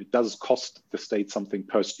 it does cost the state something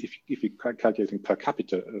if you're calculating per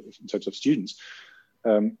capita in terms of students,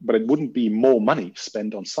 but it wouldn't be more money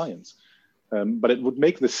spent on science, but it would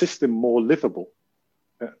make the system more livable.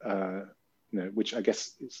 Which I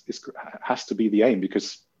guess has to be the aim,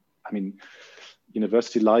 because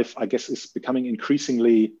university life, I guess, is becoming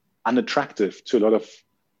increasingly unattractive to a lot of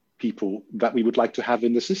people that we would like to have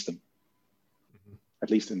in the system,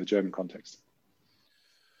 at least in the German context.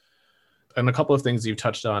 And a couple of things you've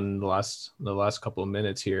touched on in the last couple of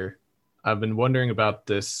minutes here. I've been wondering about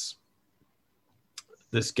this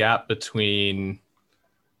gap between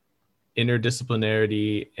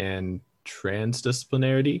interdisciplinarity and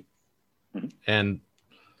transdisciplinarity. And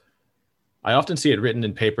I often see it written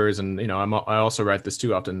in papers, and I also write this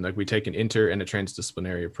too often. Like, we take an inter and a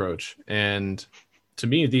transdisciplinary approach, and to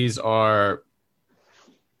me, these are,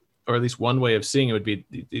 or at least one way of seeing it would be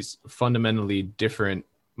these fundamentally different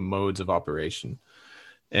modes of operation.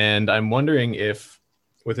 And I'm wondering if,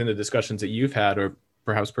 within the discussions that you've had, or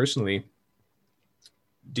perhaps personally,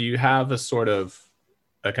 do you have a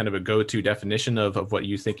kind of a go-to definition of what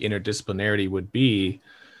you think interdisciplinarity would be?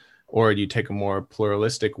 Or do you take a more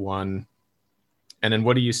pluralistic one? And then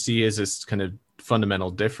what do you see as this kind of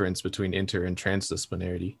fundamental difference between inter and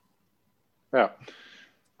transdisciplinarity? Yeah,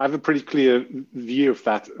 I have a pretty clear view of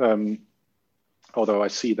that, although I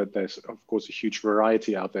see that there's, of course, a huge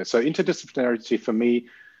variety out there. So interdisciplinarity for me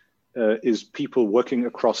is people working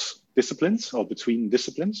across disciplines or between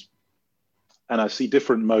disciplines. And I see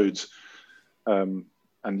different modes.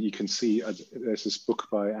 And you can see there's this book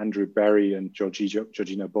by Andrew Berry and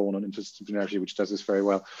Georgina Born on interdisciplinarity, which does this very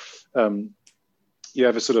well. You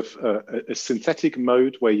have a sort of a synthetic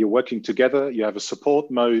mode where you're working together. You have a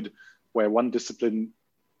support mode where one discipline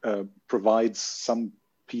provides some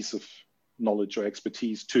piece of knowledge or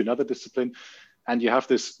expertise to another discipline. And you have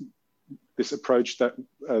this approach that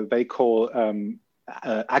they call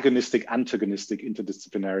agonistic, antagonistic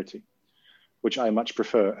interdisciplinarity, which I much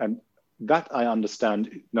prefer. And that I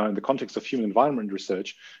understand now in the context of human environment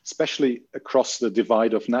research, especially across the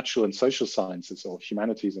divide of natural and social sciences, or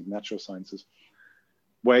humanities and natural sciences,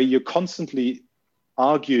 where you're constantly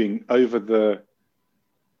arguing over the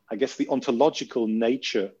ontological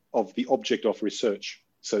nature of the object of research.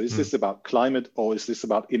 So is this about climate, or is this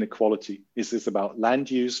about inequality? Is this about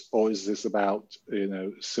land use, or is this about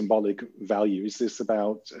symbolic value? Is this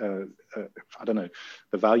about the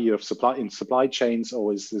value of supply chains,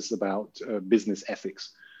 or is this about business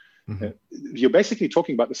ethics? You're basically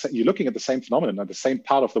talking about you're looking at the same phenomenon at the same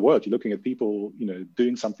part of the world. You're looking at people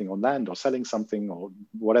doing something on land or selling something or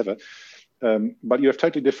whatever. But you have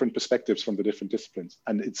totally different perspectives from the different disciplines,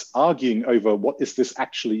 and it's arguing over what is this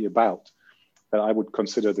actually about. That I would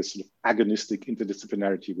consider this sort of agonistic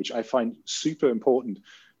interdisciplinarity, which I find super important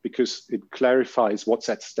because it clarifies what's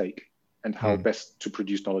at stake and how best to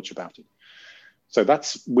produce knowledge about it. So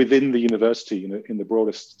that's within the university in the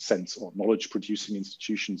broadest sense, or knowledge producing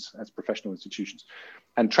institutions as professional institutions.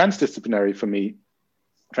 And transdisciplinary for me,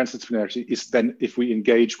 transdisciplinarity is then if we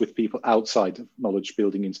engage with people outside of knowledge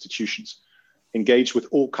building institutions, engage with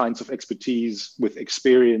all kinds of expertise, with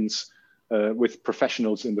experience, with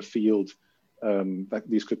professionals in the field.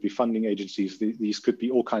 These could be funding agencies. These could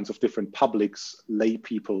be all kinds of different publics, lay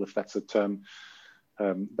people, if that's a term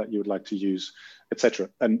that you would like to use, etc.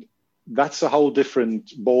 And that's a whole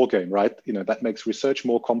different ball game, right? That makes research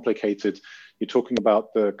more complicated. You're talking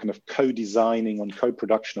about the kind of co-designing and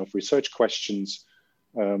co-production of research questions,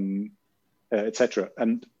 etc.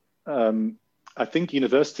 And I think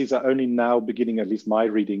universities are only now beginning, at least my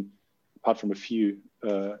reading, apart from a few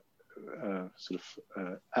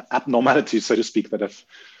abnormalities, so to speak, that have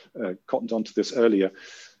cottoned onto this earlier,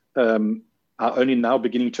 are only now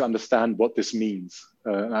beginning to understand what this means.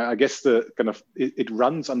 I guess it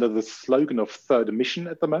runs under the slogan of third mission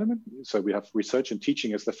at the moment. So we have research and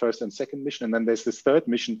teaching as the first and second mission, and then there's this third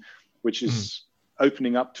mission, which is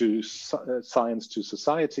opening up to science to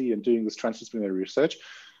society and doing this transdisciplinary research.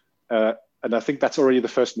 And I think that's already the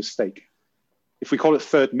first mistake. If we call it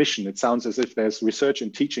third mission, it sounds as if there's research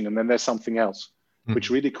and teaching, and then there's something else, which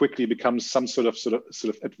really quickly becomes some sort of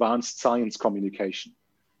advanced science communication.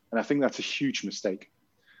 And I think that's a huge mistake.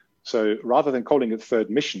 So rather than calling it third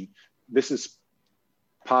mission, this is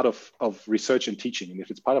part of research and teaching. And if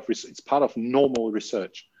it's part of it's part of normal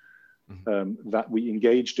research, that we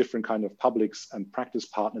engage different kind of publics and practice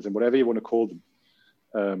partners and whatever you want to call them.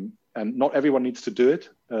 And not everyone needs to do it,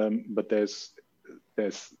 but there's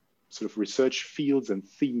sort of research fields and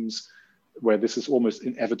themes where this is almost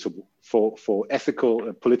inevitable for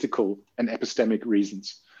ethical, political, and epistemic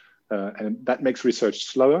reasons. And that makes research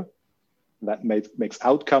slower. That makes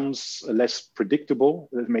outcomes less predictable.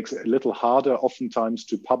 It makes it a little harder oftentimes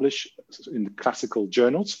to publish in the classical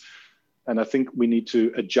journals. And I think we need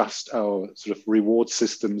to adjust our sort of reward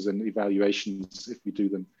systems and evaluations if we do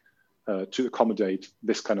them to accommodate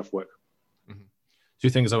this kind of work. Two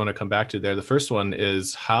things I want to come back to there. The first one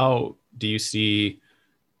is, how do you see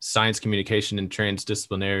science communication and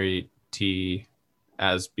transdisciplinarity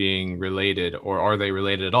as being related, or are they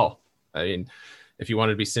related at all? I mean, if you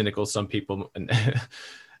wanted to be cynical, some people,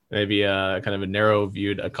 maybe kind of a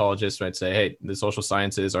narrow-viewed ecologist might say, hey, the social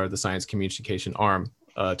sciences are the science communication arm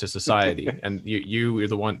to society. And you're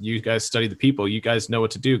the one, you guys study the people, you guys know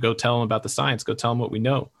what to do. Go tell them about the science, go tell them what we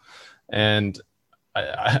know. And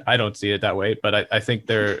I don't see it that way, but I think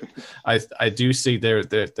I do see there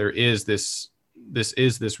is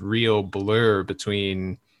this real blur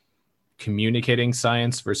between communicating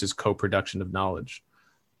science versus co-production of knowledge.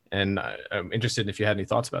 And I'm interested in if you had any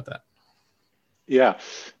thoughts about that. Yeah,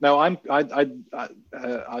 no, I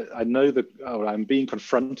know that I'm being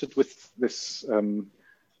confronted with this,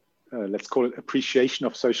 let's call it appreciation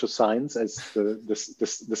of social science as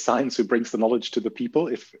the science who brings the knowledge to the people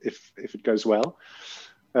if it goes well.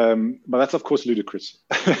 But that's of course ludicrous.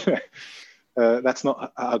 That's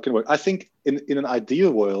not how it can work. I think in an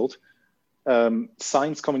ideal world,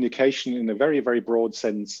 science communication in a very, very broad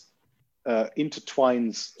sense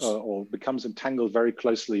intertwines or becomes entangled very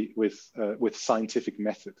closely with scientific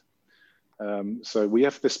method. So we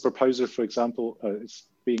have this proposal, for example,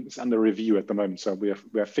 it's under review at the moment. So we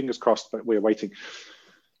have fingers crossed, but we're waiting.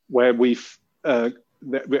 Where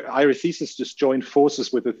Irethesis just joined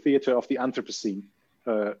forces with the Theatre of the Anthropocene,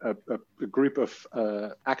 a group of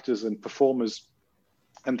actors and performers.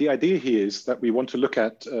 And the idea here is that we want to look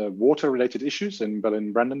at water-related issues in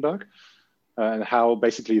Berlin-Brandenburg, and how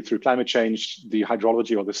basically through climate change, the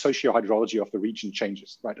hydrology or the socio-hydrology of the region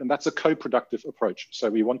changes, right? And that's a co-productive approach. So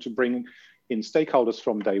we want to bring in stakeholders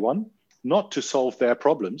from day one, not to solve their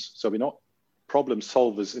problems. So we're not problem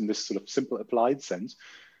solvers in this sort of simple applied sense,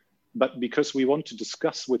 but because we want to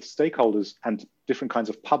discuss with stakeholders and different kinds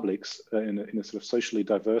of publics in a sort of socially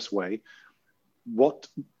diverse way, what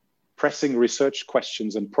pressing research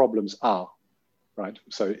questions and problems are. Right.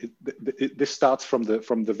 So this starts from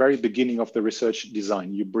the very beginning of the research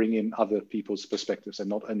design. You bring in other people's perspectives and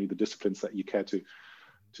not only the disciplines that you care to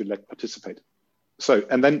let participate. So,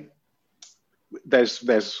 and then there's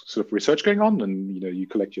sort of research going on, and you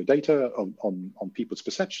collect your data on people's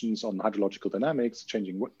perceptions, on hydrological dynamics,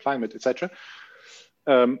 changing climate, etc.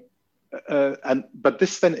 But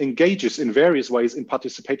this then engages in various ways in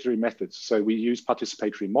participatory methods. So we use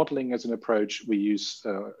participatory modeling as an approach. We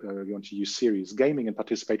want to use serious gaming and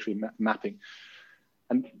participatory mapping.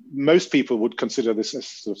 And most people would consider this as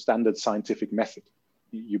sort of standard scientific method.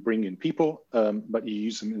 You bring in people, but you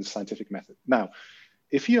use them in a scientific method. Now,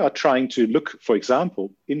 if you are trying to look, for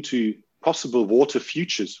example, into possible water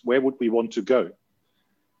futures, where would we want to go?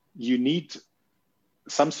 You need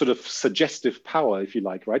some sort of suggestive power, if you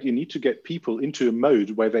like, right? You need to get people into a mode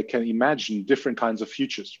where they can imagine different kinds of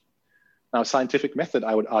futures. Now, scientific method,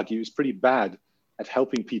 I would argue, is pretty bad at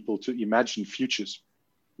helping people to imagine futures.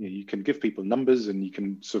 You can give people numbers and you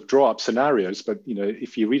can sort of draw up scenarios, but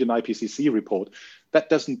if you read an IPCC report, that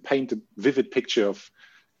doesn't paint a vivid picture of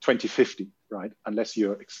 2050, right? Unless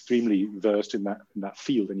you're extremely versed in that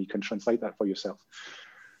field and you can translate that for yourself.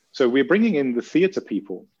 So we're bringing in the theater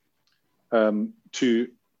people to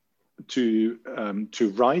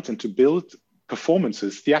write and to build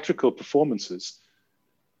performances, theatrical performances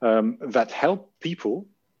that help people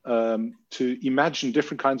to imagine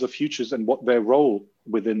different kinds of futures and what their role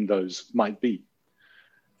within those might be.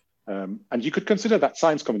 And you could consider that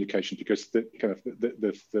science communication, because the kind of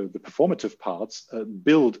the performative parts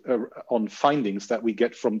build on findings that we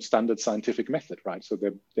get from standard scientific method, right? So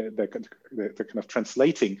they're kind of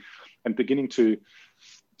translating and beginning to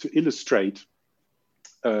illustrate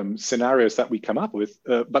scenarios that we come up with,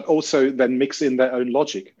 but also then mix in their own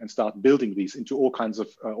logic and start building these into all kinds of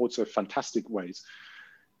also fantastic ways.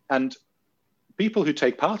 And people who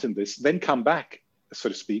take part in this then come back, so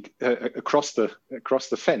to speak, across the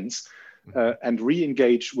fence and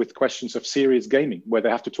re-engage with questions of serious gaming, where they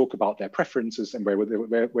have to talk about their preferences and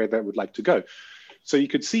where they would like to go. So you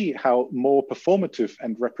could see how more performative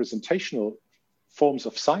and representational forms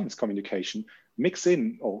of science communication mix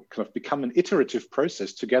in or kind of become an iterative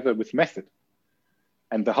process together with method.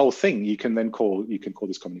 And the whole thing you can call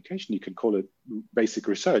this communication, you can call it basic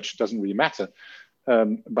research, it doesn't really matter.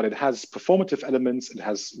 But it has performative elements, it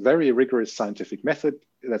has very rigorous scientific method,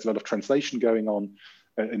 there's a lot of translation going on,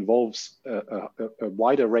 involves a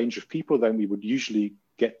wider range of people than we would usually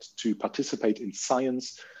get to participate in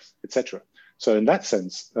science, etc. So in that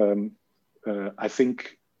sense, I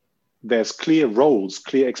think there's clear roles,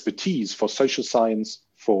 clear expertise for social science,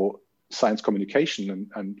 for science communication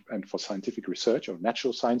and for scientific research or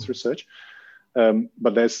natural science research.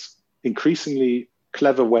 But there's increasingly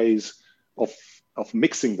clever ways of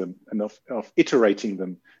mixing them and of iterating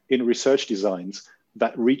them in research designs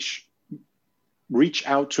that reach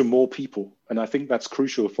out to more people. And I think that's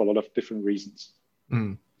crucial for a lot of different reasons.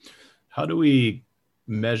 How do we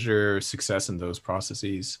measure success in those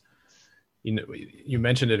processes? You know, you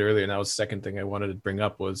mentioned it earlier, and that was the second thing I wanted to bring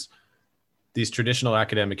up was these traditional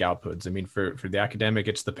academic outputs. I mean, for the academic,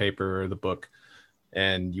 it's the paper or the book,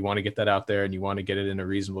 and you want to get that out there and you want to get it in a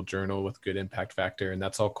reasonable journal with good impact factor, and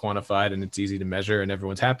that's all quantified and it's easy to measure and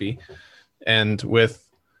everyone's happy. And with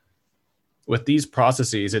these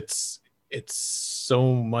processes, it's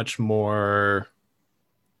so much more,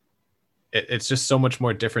 it's just so much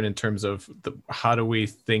more different in terms of how do we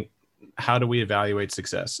evaluate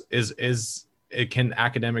success? Can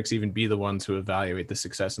academics even be the ones who evaluate the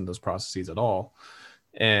success in those processes at all?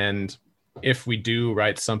 And if we do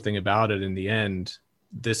write something about it in the end,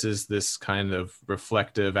 this is this kind of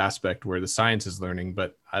reflective aspect where the science is learning,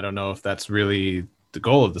 but I don't know if that's really the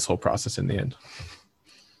goal of this whole process in the end.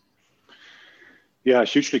 Yeah,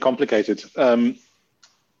 hugely complicated.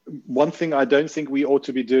 One thing I don't think we ought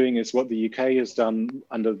to be doing is what the UK has done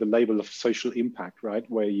under the label of social impact, right?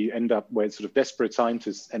 Where sort of desperate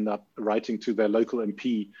scientists end up writing to their local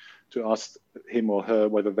MP to ask him or her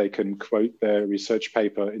whether they can quote their research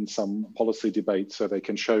paper in some policy debate so they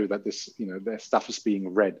can show that their stuff is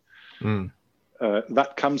being read.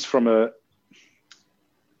 That comes from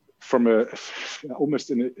almost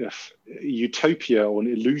a utopia or an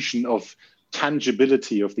illusion of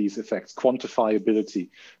tangibility of these effects, quantifiability,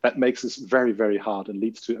 that makes this very, very hard and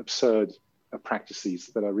leads to absurd practices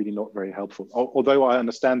that are really not very helpful, although I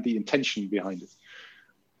understand the intention behind it.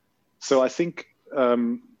 So I think,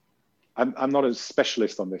 I'm not a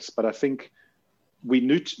specialist on this, but I think we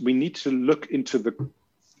need to look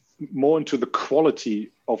more into the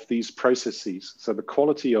quality of these processes. So the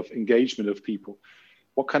quality of engagement of people,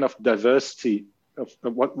 what kind of diversity of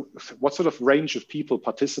what sort of range of people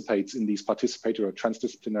participates in these participatory or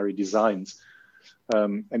transdisciplinary designs.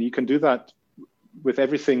 And you can do that with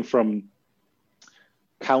everything from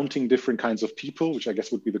counting different kinds of people, which I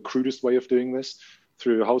guess would be the crudest way of doing this,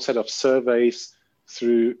 through a whole set of surveys,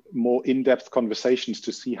 through more in-depth conversations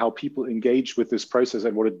to see how people engage with this process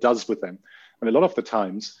and what it does with them. And a lot of the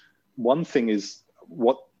times, one thing is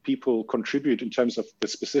what people contribute in terms of the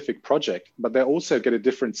specific project, but they also get a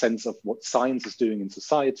different sense of what science is doing in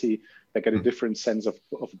society. They get a different sense of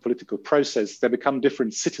a political process. They become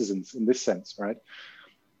different citizens in this sense, right?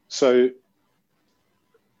 So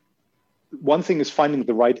one thing is finding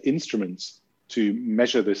the right instruments to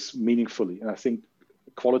measure this meaningfully. And I think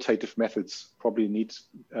qualitative methods probably need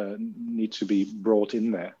to be brought in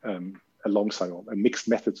there alongside a mixed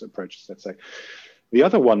methods approaches, let's say. The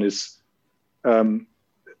other one is,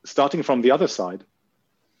 starting from the other side,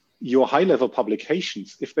 your high-level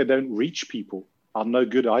publications, if they don't reach people, are no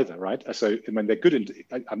good either, right? So when they're good,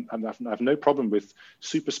 I have no problem with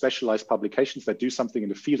super specialized publications that do something in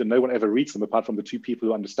the field and no one ever reads them apart from the two people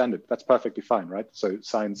who understand it. That's perfectly fine, right? So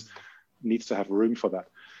science needs to have room for that.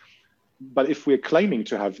 But if we're claiming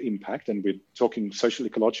to have impact and we're talking social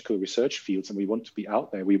ecological research fields and we want to be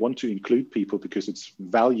out there, we want to include people because it's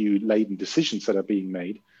value-laden decisions that are being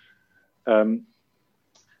made,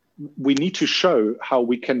 we need to show how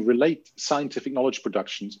we can relate scientific knowledge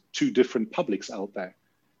productions to different publics out there.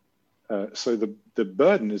 So the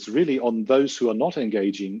burden is really on those who are not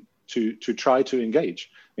engaging to try to engage.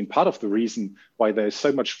 I mean, part of the reason why there's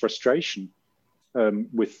so much frustration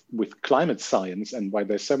with climate science and why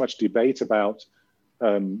there's so much debate about,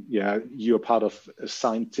 you're part of a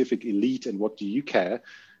scientific elite and what do you care,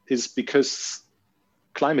 is because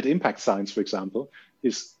climate impact science, for example,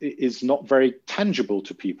 is not very tangible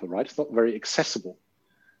to people, right? It's not very accessible.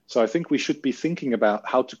 So I think we should be thinking about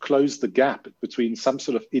how to close the gap between some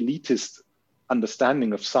sort of elitist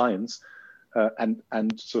understanding of science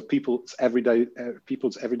and sort of people's everyday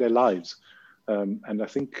lives. And I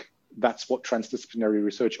think that's what transdisciplinary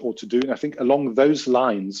research ought to do. And I think along those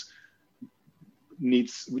lines,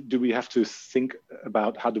 do we have to think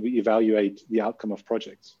about how do we evaluate the outcome of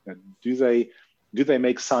projects? And do they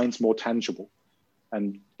make science more tangible?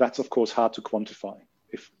 And that's of course hard to quantify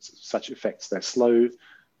if such effects. They're slow,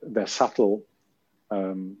 they're subtle,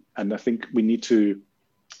 and I think we need to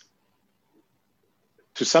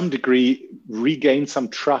some degree regain some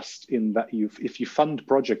trust in that if you fund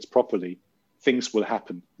projects properly, things will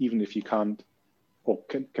happen, even if you can't or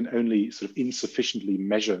can only sort of insufficiently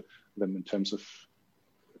measure them in terms of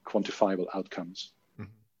quantifiable outcomes.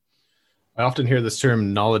 I often hear this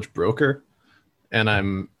term knowledge broker, and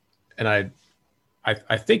I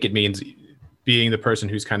think it means being the person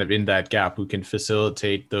who's kind of in that gap, who can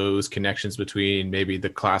facilitate those connections between maybe the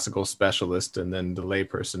classical specialist and then the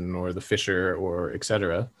layperson or the fisher or et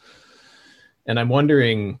cetera. And I'm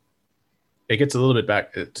wondering, it gets a little bit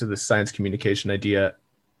back to the science communication idea.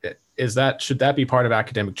 Should that be part of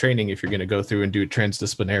academic training if you're going to go through and do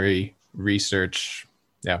transdisciplinary research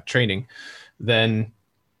training? Then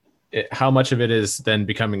how much of it is then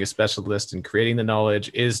becoming a specialist and creating the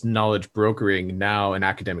knowledge? Is knowledge brokering now an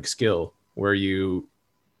academic skill where you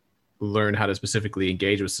learn how to specifically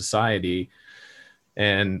engage with society?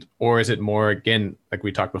 Or is it more, again, like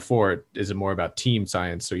we talked before, is it more about team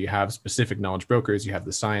science? So you have specific knowledge brokers, you have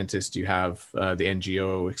the scientists, you have the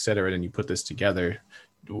NGO, et cetera, and you put this together.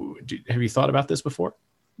 Have you thought about this before?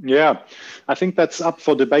 Yeah, I think that's up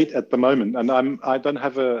for debate at the moment, and I don't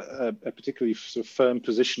have a particularly sort of firm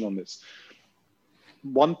position on this.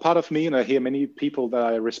 One part of me, and I hear many people that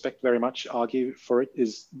I respect very much argue for it,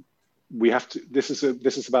 is we have to. This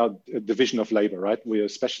is about a division of labor, right? We're a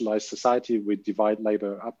specialized society. We divide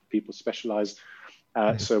labor up. People specialize.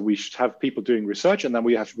 So we should have people doing research, and then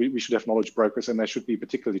we should have knowledge brokers, and they should be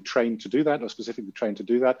particularly trained to do that, or specifically trained to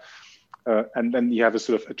do that. And then you have a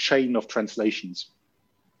sort of a chain of translations.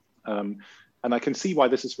 And I can see why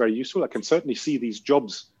this is very useful. I can certainly see these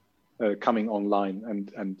jobs coming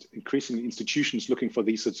online and increasingly institutions looking for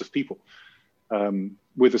these sorts of people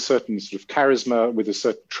with a certain sort of charisma, with a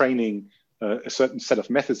certain training, a certain set of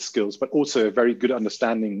method skills, but also a very good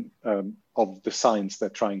understanding of the science they're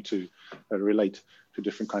trying to relate to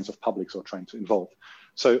different kinds of publics or trying to involve.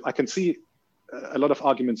 So I can see a lot of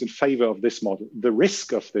arguments in favor of this model. The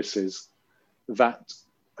risk of this is that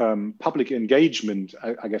public engagement,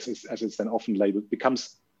 I guess, as it's then often labeled,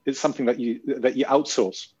 is something that you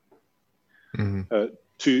outsource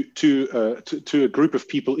to a group of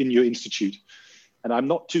people in your institute, and I'm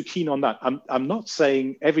not too keen on that. I'm not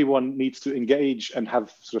saying everyone needs to engage and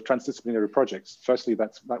have sort of transdisciplinary projects. Firstly,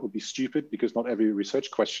 that would be stupid because not every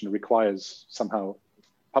research question requires somehow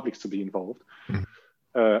publics to be involved,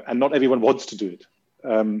 and not everyone wants to do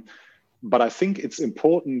it. But I think it's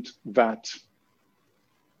important that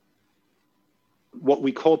what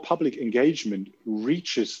we call public engagement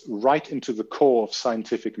reaches right into the core of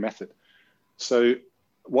scientific method. So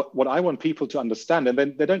what I want people to understand, and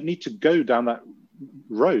then they don't need to go down that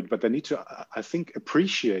road, but they need to, I think,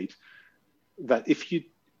 appreciate that if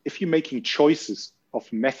you're making choices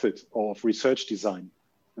of method or of research design,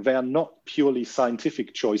 they are not purely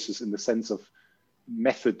scientific choices in the sense of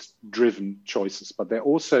method-driven choices, but they're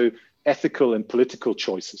also ethical and political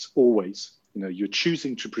choices, always. You know, you're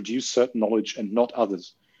choosing to produce certain knowledge and not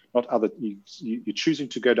others. You're choosing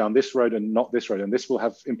to go down this road and not this road, and this will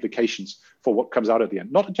have implications for what comes out at the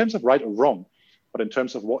end. Not in terms of right or wrong, but in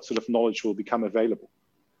terms of what sort of knowledge will become available.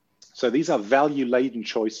 So these are value-laden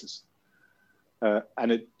choices,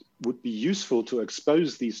 and it would be useful to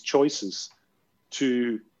expose these choices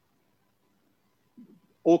to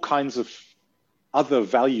all kinds of other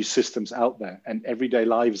value systems out there and everyday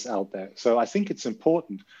lives out there. So I think it's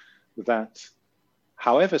important that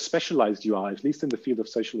however specialized you are, at least in the field of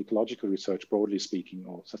social ecological research, broadly speaking,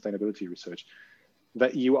 or sustainability research,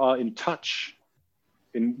 that you are in touch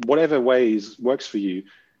in whatever ways works for you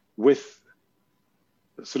with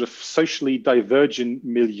sort of socially divergent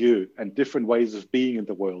milieu and different ways of being in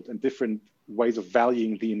the world and different ways of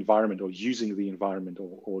valuing the environment or using the environment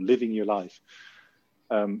or living your life.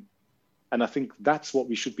 And I think that's what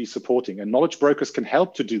we should be supporting. And knowledge brokers can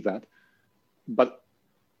help to do that, but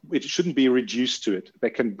it shouldn't be reduced to it. They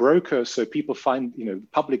can broker so people find,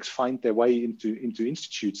 publics find their way into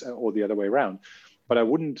institutes or the other way around. But I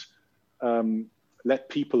wouldn't let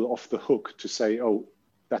people off the hook to say, oh,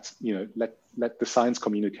 that's, let the science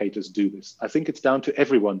communicators do this. I think it's down to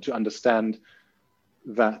everyone to understand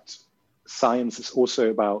that science is also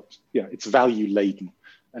about, it's value laden.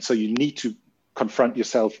 And so you need to confront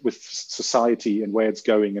yourself with society and where it's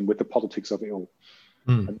going and with the politics of it all.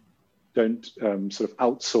 And don't sort of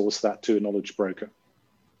outsource that to a knowledge broker.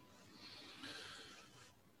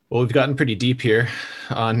 Well, we've gotten pretty deep here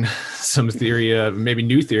on some theory, maybe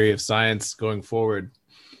new theory of science going forward.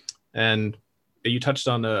 And you touched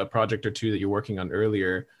on a project or two that you're working on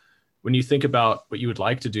earlier. When you think about what you would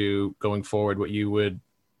like to do going forward,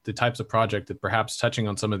 the types of project that perhaps touching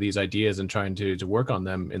on some of these ideas and trying to work on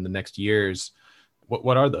them in the next years,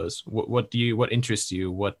 what are those? What interests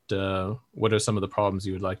you? What are some of the problems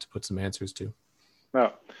you would like to put some answers to?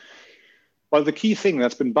 Well, the key thing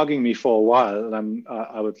that's been bugging me for a while, and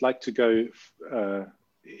I would like to go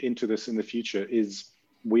into this in the future, is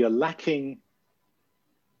we are lacking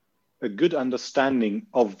a good understanding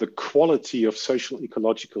of the quality of social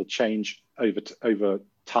ecological change over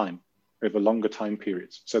time, over longer time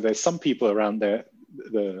periods. So there's some people around there,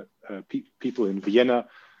 the people in Vienna,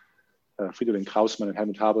 Fridolin Krausmann and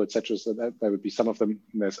Helmut Haber, etc. So there would be some of them.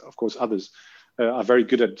 And there's of course others are very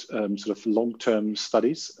good at sort of long-term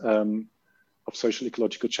studies of social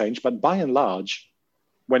ecological change. But by and large,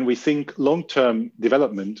 when we think long-term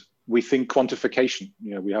development, we think quantification.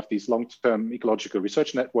 We have these long-term ecological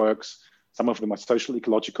research networks. Some of them are social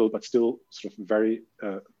ecological, but still sort of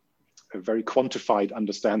a very quantified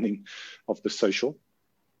understanding of the social.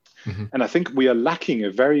 Mm-hmm. And I think we are lacking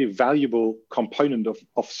a very valuable component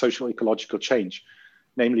of social ecological change,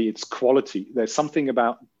 namely its quality. There's something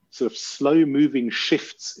about sort of slow moving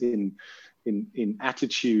shifts in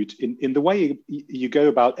attitude, in the way you go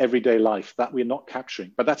about everyday life that we're not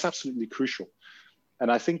capturing, but that's absolutely crucial.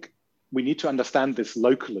 And I think we need to understand this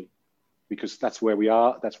locally, because that's where we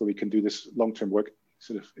are, that's where we can do this long-term work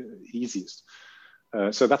sort of easiest.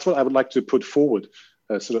 So that's what I would like to put forward,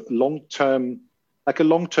 sort of long-term, like a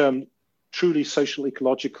long-term, truly social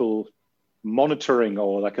ecological monitoring,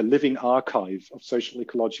 or like a living archive of social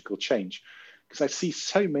ecological change. Because I see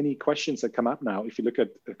so many questions that come up now. If you look at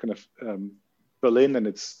kind of Berlin and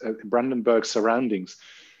its Brandenburg surroundings,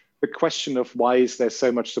 the question of why is there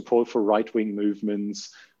so much support for right-wing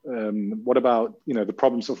movements? What about the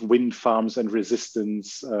problems of wind farms and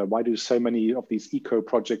resistance? Why do so many of these eco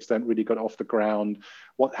projects don't really get off the ground?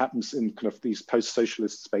 What happens in kind of these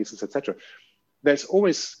post-socialist spaces, etc.? There's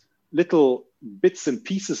always little bits and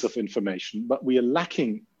pieces of information, but we are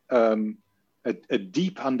lacking a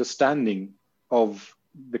deep understanding of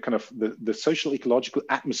the kind of the social ecological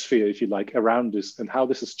atmosphere, if you like, around us and how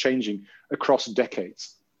this is changing across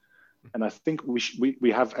decades. And I think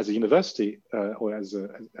we have, as a university or as a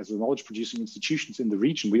knowledge producing institutions in the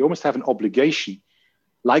region, we almost have an obligation,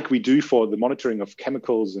 like we do for the monitoring of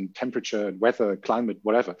chemicals and temperature and weather, climate,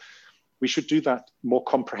 whatever. We should do that more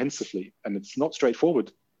comprehensively. And it's not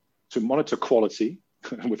straightforward to monitor quality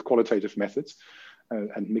with qualitative methods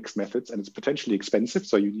and mixed methods, and it's potentially expensive.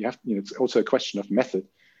 So you have, it's also a question of method.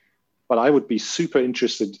 But I would be super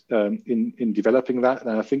interested in developing that,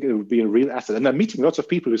 and I think it would be a real asset. And I'm meeting lots of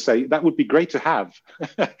people who say that would be great to have.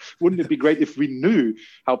 Wouldn't it be great if we knew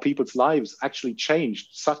how people's lives actually changed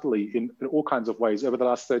subtly in all kinds of ways over the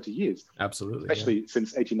last 30 years? Absolutely, especially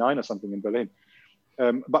since '89 or something in Berlin.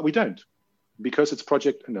 But we don't, because it's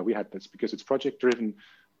project. No, we had this because it's project driven.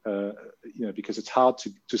 Because it's hard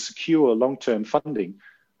to secure long-term funding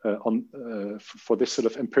for this sort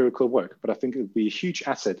of empirical work. But I think it would be a huge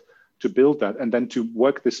asset to build that and then to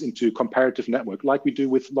work this into comparative network, like we do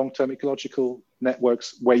with long-term ecological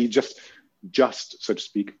networks, where you just so to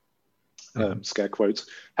speak, scare quotes,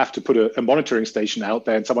 have to put a monitoring station out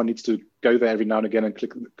there, and someone needs to go there every now and again and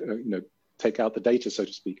click, take out the data, so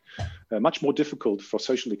to speak. Much more difficult for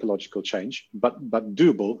social ecological change, but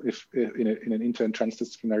doable if in an inter- and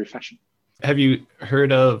transdisciplinary fashion. Have you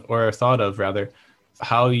heard of, or thought of rather,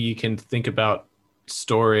 how you can think about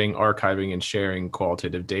storing, archiving, and sharing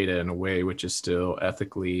qualitative data in a way which is still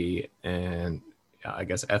ethically, and I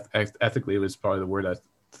guess ethically was probably the word I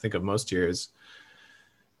think of most here, is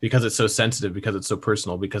because it's so sensitive, because it's so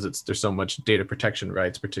personal, because there's so much data protection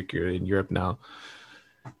rights, particularly in Europe now.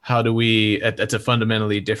 How do we, it's a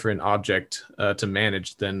fundamentally different object to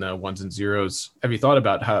manage than ones and zeros. Have you thought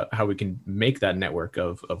about how we can make that network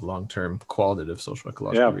of long-term qualitative social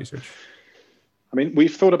ecological research? I mean,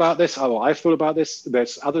 we've thought about this. I've thought about this.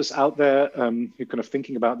 There's others out there who are kind of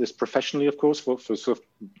thinking about this professionally, of course, for sort of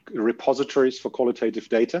repositories for qualitative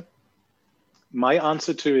data. My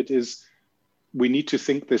answer to it is we need to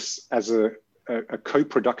think this as a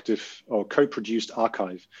co-productive or co-produced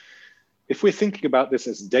archive. If we're thinking about this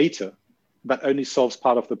as data, that only solves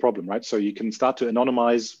part of the problem, right? So you can start to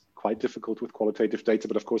anonymize, quite difficult with qualitative data,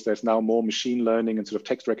 but of course there's now more machine learning and sort of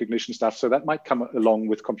text recognition stuff. So that might come along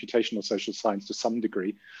with computational social science to some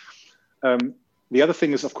degree. The other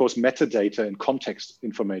thing is, of course, metadata and context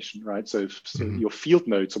information, right? So your field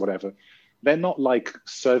notes or whatever, they're not like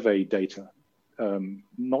survey data,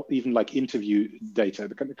 not even like interview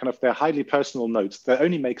data. They're highly personal notes. They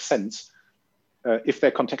only make sense if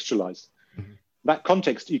they're contextualized. That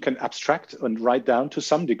context you can abstract and write down to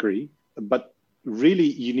some degree, but really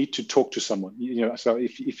you need to talk to someone. So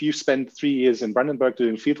if you spend 3 years in Brandenburg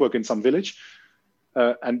doing fieldwork in some village,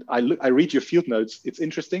 and I read your field notes, it's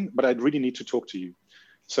interesting, but I'd really need to talk to you.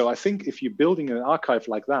 So I think if you're building an archive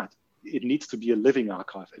like that, it needs to be a living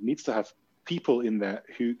archive. It needs to have people in there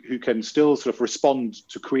who can still sort of respond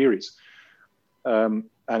to queries.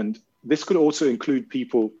 And this could also include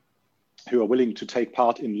people who are willing to take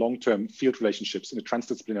part in long-term field relationships in a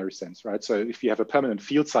transdisciplinary sense, right? So if you have a permanent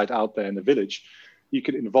field site out there in the village, you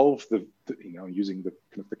could involve using the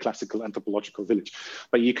kind of the classical anthropological village,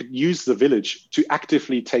 but you could use the village to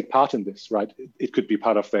actively take part in this, right? It could be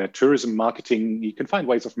part of their tourism marketing. You can find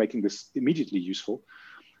ways of making this immediately useful.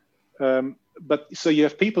 But so you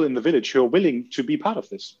have people in the village who are willing to be part of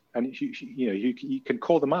this, and you can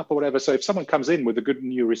call them up or whatever. So if someone comes in with a good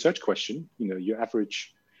new research question, your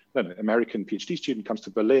average American PhD student comes to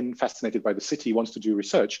Berlin, fascinated by the city, wants to do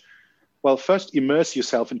research. Well, first immerse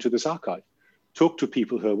yourself into this archive. Talk to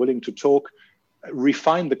people who are willing to talk,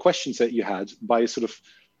 refine the questions that you had by sort of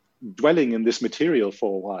dwelling in this material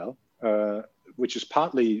for a while, which is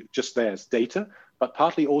partly just there as data, but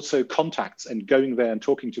partly also contacts and going there and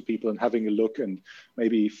talking to people and having a look and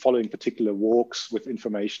maybe following particular walks with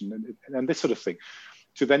information and this sort of thing,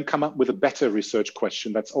 to then come up with a better research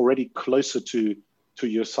question that's already closer to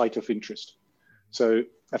your site of interest. So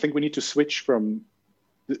I think we need to switch from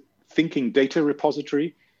thinking data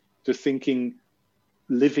repository to thinking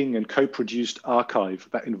living and co-produced archive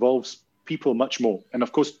that involves people much more. And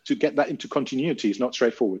of course, to get that into continuity is not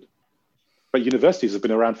straightforward. But universities have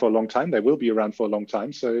been around for a long time. They will be around for a long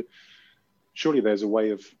time. So surely there's a way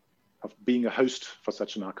of being a host for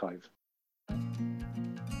such an archive.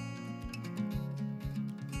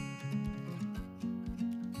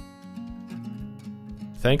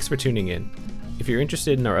 Thanks for tuning in. If you're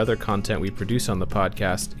interested in our other content we produce on the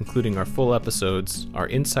podcast, including our full episodes, our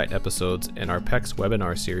insight episodes, and our PECS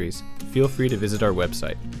webinar series, feel free to visit our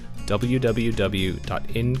website,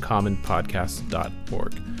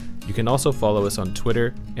 www.incommonpodcast.org. You can also follow us on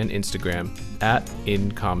Twitter and Instagram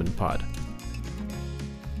 @InCommonPod.